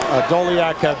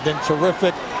Doliak, have been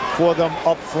terrific for them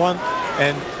up front.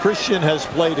 And Christian has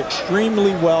played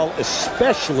extremely well,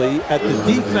 especially at the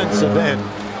defensive end,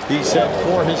 he said,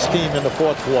 for his team in the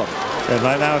fourth quarter. And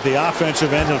right now at the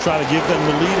offensive end, he'll try to give them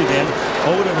the lead again.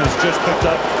 Odom has just picked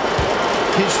up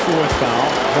his fourth foul.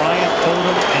 Bryant,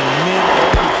 Odom, and Min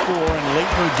all before, and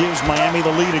Leitner gives Miami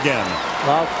the lead again.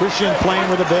 Well, Christian playing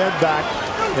with a bad back.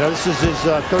 You know, this is his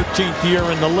 13th year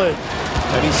in the league,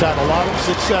 and he's had a lot of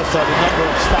success at a number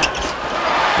of stops.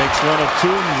 Makes one of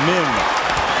two. Min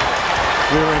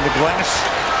clearing the glass.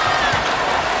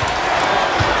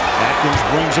 Atkins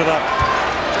brings it up.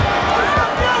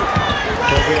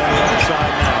 Kobe on the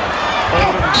outside now.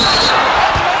 Odom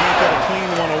can't get a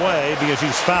clean one away because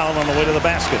he's fouled on the way to the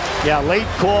basket. Yeah, late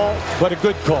call, but a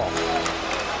good call.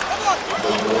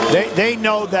 They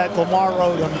know that Lamar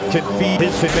Odom can beat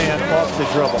his man off the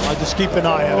dribble. I just keep an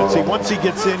eye on it. See, once he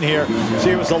gets in here,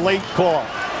 see, it was a late call,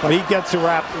 but he gets a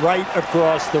wrap right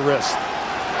across the wrist.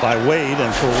 By Wade,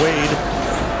 and for Wade,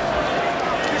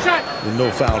 in no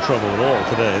foul trouble at all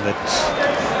today. That's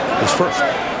his first.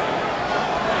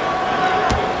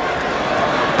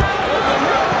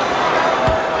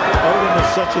 Odom is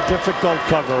such a difficult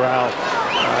cover out.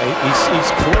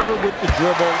 He's clever with the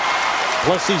dribble.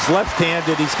 Plus, he's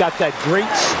left-handed. He's got that great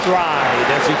stride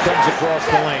as he comes across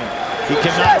the lane. He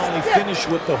can not only finish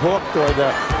with the hook or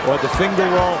the finger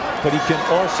roll, but he can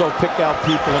also pick out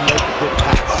people and make a good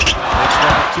pass. That's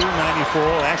number 2,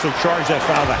 94. Actually charged that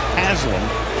foul to Haslam.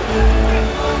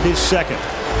 His second.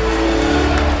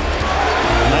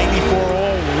 94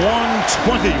 all,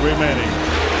 120 remaining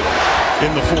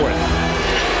in the fourth.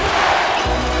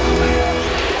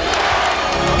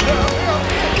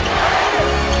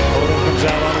 Odom comes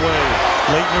out on Wade.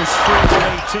 Leitner's free from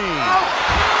 18.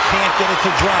 Can't get it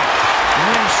to drop.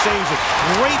 Min saves it.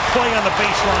 Great play on the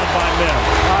baseline by Min.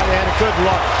 They had a good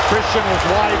look. Christian was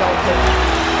wide open.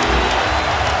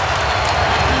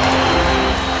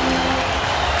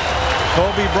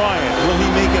 Kobe Bryant, will he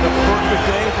make it a perfect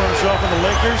day for himself and the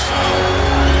Lakers?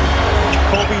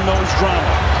 Kobe knows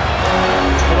drama.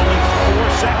 But only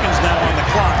 4 seconds now on the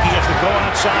clock. He has to go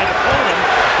outside to Odom.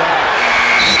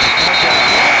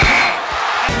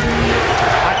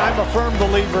 I'm a firm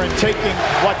believer in taking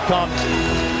what comes.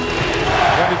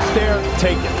 When it's there,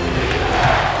 take it.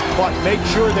 But make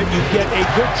sure that you get a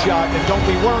good shot and don't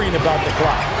be worrying about the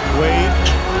clock. Wade.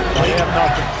 They have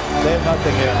nothing. They have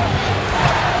nothing here.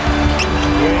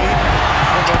 Wade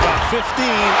from about 15.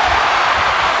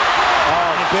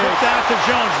 Tipped out to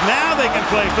Jones. Now they can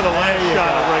play for the last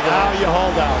shot of regulation. Now you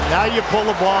hold out. Now you pull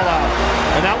the ball out.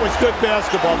 And that was good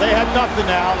basketball. They had nothing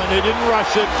now, and they didn't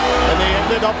rush it, and they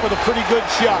ended up with a pretty good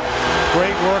shot.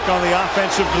 Great work on the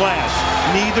offensive glass.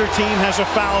 Neither team has a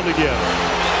foul to give.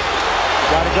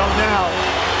 Got to go now.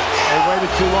 They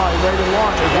waited too long. They waited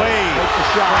long. They Wade take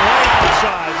the shot. from way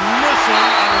outside, missing,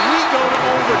 and we go to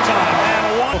overtime.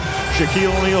 And one.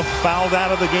 Shaquille O'Neal fouled out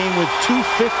of the game with 2:15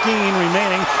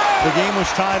 remaining. The game was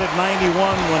tied at 91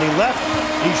 when he left.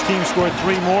 Each team scored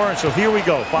 3 more, and so here we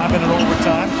go, 5-minute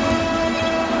overtime.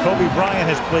 Kobe Bryant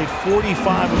has played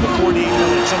 45 of the 48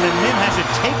 minutes, and then Mim has it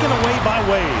taken away by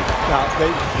Wade. Now,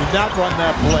 they did not run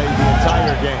that play the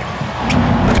entire game.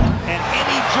 And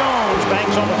Eddie Jones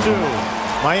banks on the 2.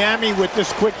 Miami, with this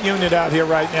quick unit out here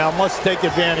right now, must take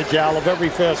advantage, Al, of every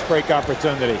fast break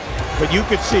opportunity. But you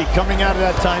could see, coming out of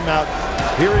that timeout,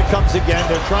 here it comes again.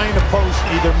 They're trying to post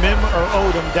either Mim or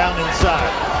Odom down inside.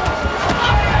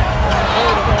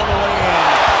 Odom all the way in.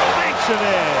 Banks it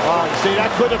in. Oh, see, that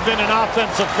could have been an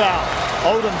offensive foul.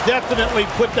 Odom definitely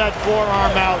put that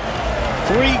forearm out.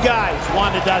 3 guys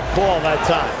wanted that call that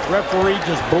time. Referee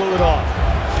just blew it off.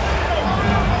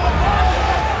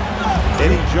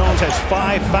 Eddie Jones has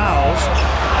 5 fouls.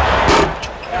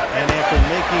 And after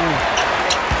making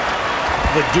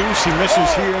the deuce, he misses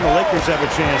here, and the Lakers have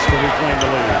a chance to reclaim the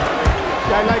lead.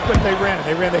 I like what they ran.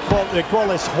 They call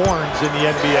this horns in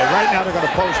the NBA. Right now they're going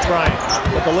to post Bryant.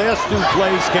 But the last 2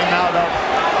 plays came out of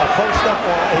a post-up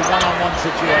or a one-on-one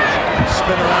situation.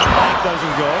 Spin around, bank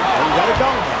doesn't go. Well, you got to go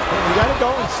now. You got to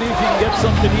go and see if you can get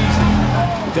something easy.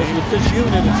 Because with this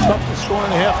unit, it's tough to score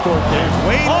in a half-court game.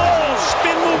 Wade,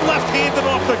 spin move left-handed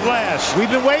off the glass. We've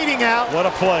been waiting out. What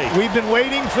a play. We've been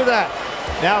waiting for that.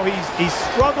 Now he's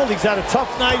struggled. He's had a tough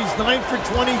night. He's 9 for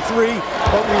 23,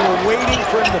 but we were waiting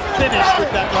for him to finish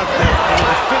with that left hand. And in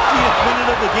the 50th minute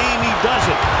of the game, he does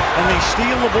it. And they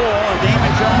steal the ball, and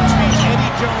Damon Jones feeds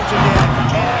Eddie Jones again, and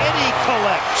Eddie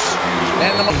collects.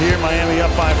 And here, Miami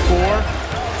up by 4.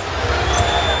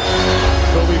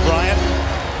 Kobe Bryant.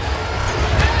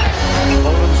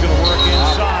 Odom's going to work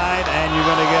inside, and you're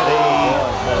going to get a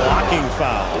blocking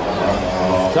foul.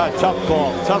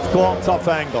 Tough call, tough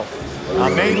angle.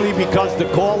 Mainly because the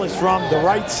call is from the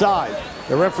right side.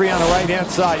 The referee on the right-hand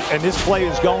side, and this play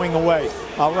is going away.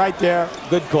 Right there,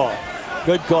 good call.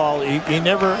 Good call. He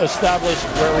never established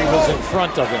where he was in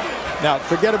front of him. Now,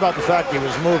 forget about the fact he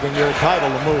was moving. You're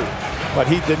entitled to move. But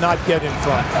he did not get in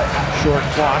front. Short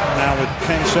clock now with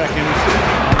 10 seconds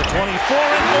on the 24,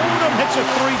 and Odom hits a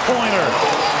 3-pointer.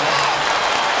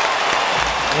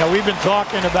 You know, we've been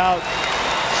talking about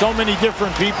so many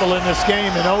different people in this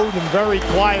game, and Odom very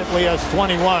quietly has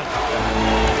 21.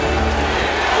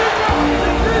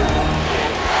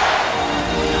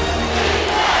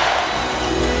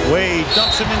 Wade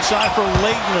dumps it inside for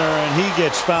Leitner, and he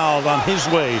gets fouled on his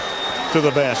way to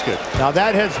the basket. Now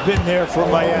that has been there for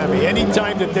Miami.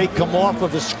 Anytime that they come off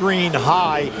of a screen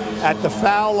high at the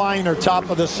foul line or top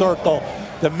of the circle,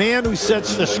 the man who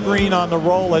sets the screen on the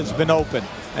roll has been open.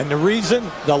 And the reason,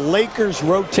 the Lakers'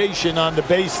 rotation on the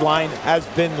baseline has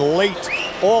been late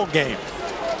all game.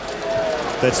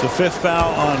 That's the 5th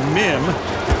foul on Mim.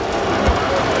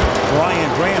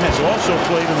 Brian Grant has also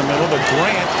played in the middle, but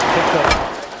Grant picked up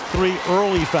 3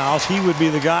 early fouls. He would be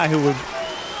the guy who would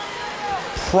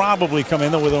probably come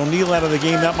in, though with O'Neal out of the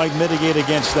game, that might mitigate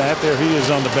against that. There he is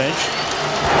on the bench.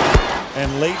 And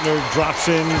Leitner drops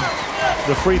in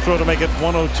the free throw to make it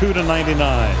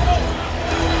 102-99.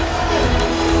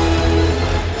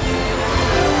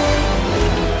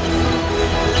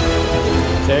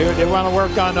 They want to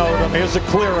work on Odom. Here's a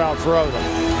clear out for Odom.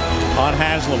 On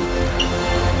Haslam.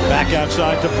 Back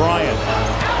outside to Bryant.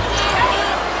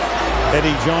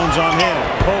 Eddie Jones on him.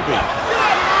 Kobe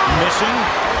missing.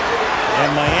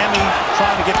 And Miami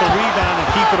trying to get the rebound and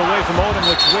keep it away from Odom,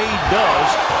 which Wade does.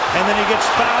 And then he gets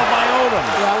fouled by Odom.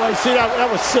 Yeah, well, see, that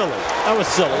was silly. That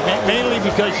was silly. Mainly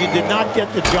because you did not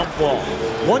get the jump ball.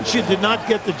 Once you did not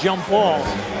get the jump ball,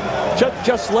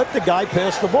 just let the guy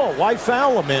pass the ball. Why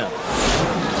foul him in?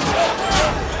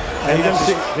 And that's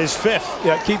his 5th.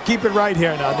 Yeah, keep it right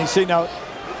here now. And you see now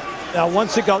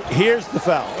once it goes, here's the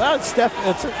foul. That's a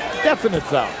definite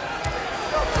foul.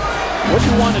 What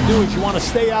you want to do is you want to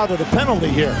stay out of the penalty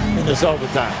here in this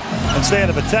overtime. And stay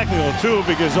out of a technical, too,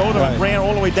 because Odom ran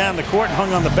all the way down the court and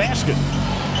hung on the basket.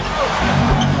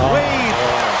 Wade,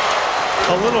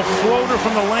 a little floater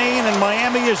from the lane, and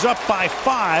Miami is up by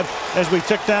 5 as we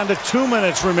tick down to 2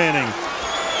 minutes remaining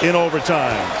in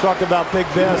overtime. Talk about big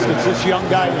baskets. This young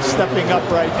guy is stepping up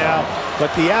right now,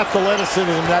 but the athleticism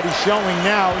that he's showing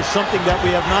now is something that we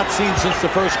have not seen since the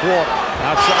first quarter.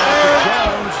 Outside to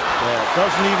Jones,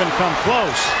 doesn't even come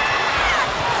close.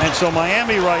 And so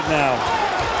Miami right now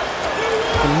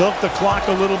can milk the clock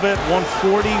a little bit.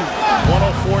 140,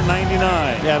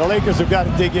 104-99. Yeah, the Lakers have got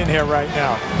to dig in here right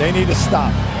now. They need to stop.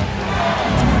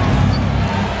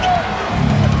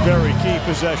 Very key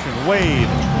possession.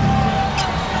 Wade.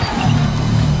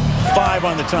 5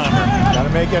 on the timer. Got to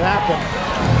make it happen.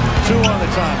 2 on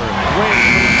the timer.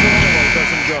 Wade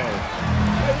doesn't go.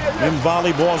 Him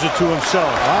volleyballs it to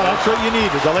himself. Well, that's what you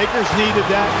needed. The Lakers needed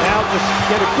that. Now just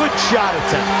get a good shot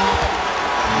attempt.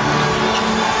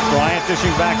 Bryant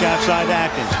dishing back outside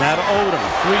Atkins. Now to Odom.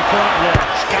 Three-point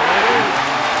launch. Got it.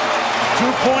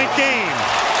 Two-point game.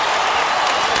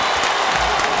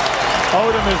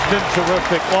 Odom has been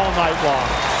terrific all night long.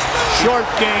 Short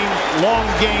game, long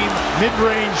game,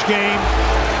 mid-range game.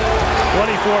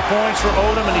 24 points for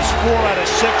Odom, and he's 4 out of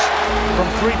 6 from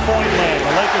three-point land.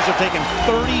 The Lakers have taken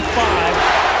 35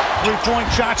 three-point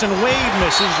shots, and Wade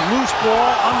misses. Loose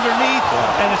ball underneath,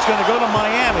 and it's going to go to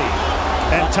Miami.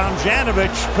 And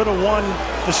Tomjanovich could have won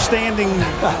the standing,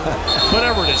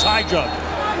 whatever it is, high jump.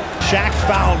 Shaq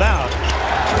fouled out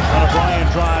on a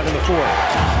Bryant drive in the fourth.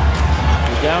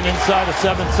 We're down inside of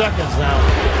 7 seconds now.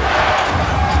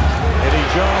 Eddie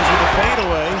Jones with a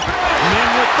fadeaway. Min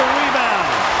with the rebound.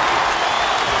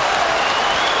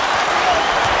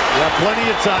 You have plenty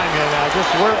of time here now.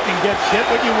 Just work and get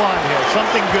what you want here.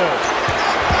 Something good.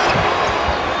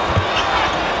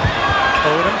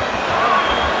 Odom.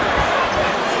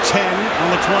 10 on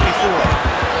the 24.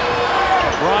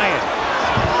 Bryant.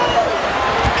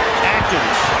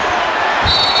 Atkins.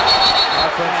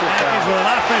 Atkins with an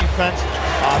offense.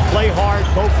 Play hard,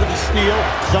 go for the steal.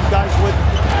 Some guys would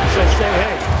say,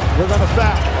 hey, we're going to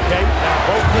foul, okay?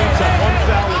 Now, both teams have one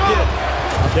foul a did.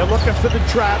 They're looking for the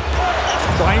trap,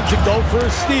 trying to go for a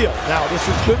steal. Now, this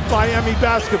is good Miami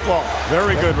basketball.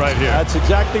 Very good right here. That's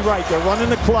exactly right. They're running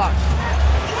the clock.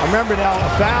 Remember now, a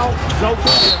foul is no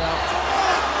good here now.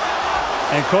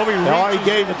 And Kobe he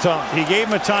gave it to him. He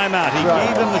gave him a timeout. He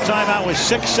gave him the timeout with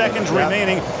 6 seconds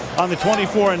remaining on the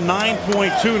 24 and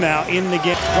 9.2 now in the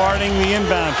game. Guarding the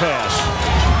inbound pass.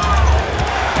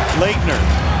 Laettner.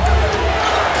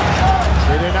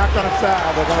 They're not going to foul.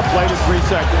 They're going to play the 3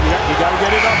 seconds. You got to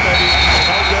get it up, Eddie.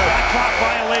 No good. Clock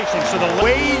violation. So the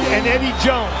Wade and Eddie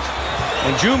Jones.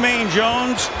 And Jumaine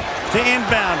Jones to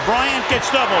inbound. Bryant gets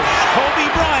doubles.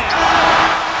 Kobe Bryant.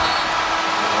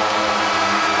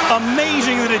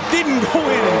 Amazing that it didn't go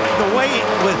in the way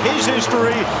with his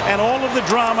history and all of the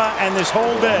drama and this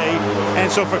whole day. And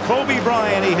so for Kobe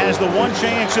Bryant, he has the one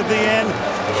chance at the end.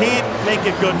 Can't make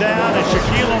it go down. And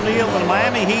Shaquille O'Neal and the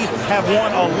Miami Heat have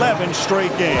won 11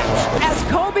 straight games. As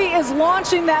Kobe is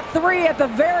launching that three at the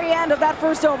very end of that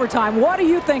first overtime, what are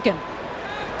you thinking?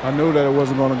 I knew that it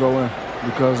wasn't going to go in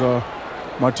because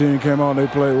my team came out and they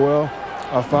played well.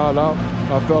 I fouled out.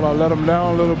 I felt I let them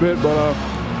down a little bit, but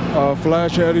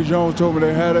Flash and Eddie Jones told me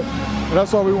they had it. And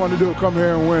that's all we want to do, come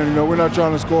here and win. You know, we're not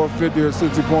trying to score 50 or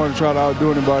 60 points and try to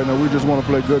outdo anybody. You know, we just want to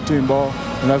play good team ball,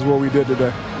 and that's what we did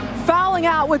today. Fouling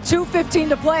out with 2:15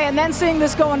 to play and then seeing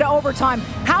this go into overtime,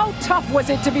 how tough was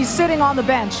it to be sitting on the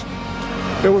bench?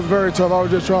 It was very tough. I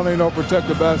was just trying to, protect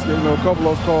the basket. You know, a couple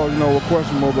of those calls, were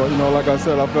questionable. But, like I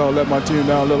said, I felt I let my team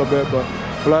down a little bit. But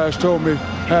Flash told me,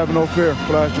 have no fear.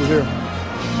 Flash is here.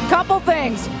 Couple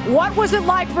things. What was it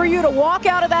like for you to walk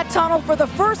out of that tunnel for the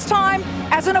first time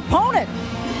as an opponent?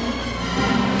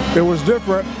 It was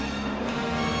different.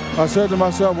 I said to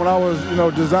myself when I was,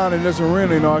 designing this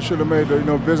arena, I should have made the,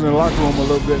 visiting locker room a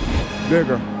little bit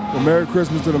bigger. Well, Merry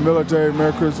Christmas to the military,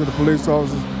 Merry Christmas to the police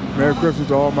officers, Merry Christmas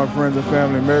to all my friends and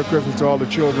family, Merry Christmas to all the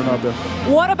children out there.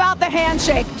 What about the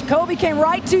handshake? Kobe came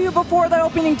right to you before the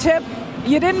opening tip.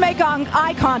 You didn't make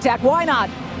eye contact. Why not?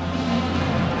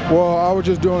 Well, I was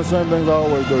just doing the same things I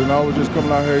always do. I was just coming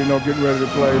out here, getting ready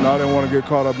to play. I didn't want to get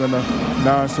caught up in the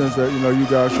nonsense that, you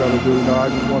guys try to do. I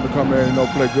just wanted to come here and,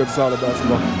 play good, solid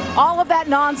basketball. All of that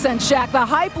nonsense, Shaq, the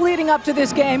hype leading up to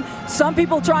this game, some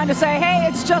people trying to say, hey,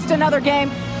 it's just another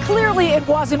game. Clearly it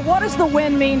wasn't. What does the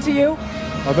win mean to you?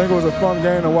 I think it was a fun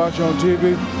game to watch on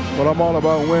TV, but I'm all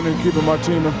about winning, keeping my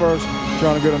team in first,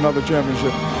 trying to get another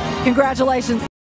championship. Congratulations.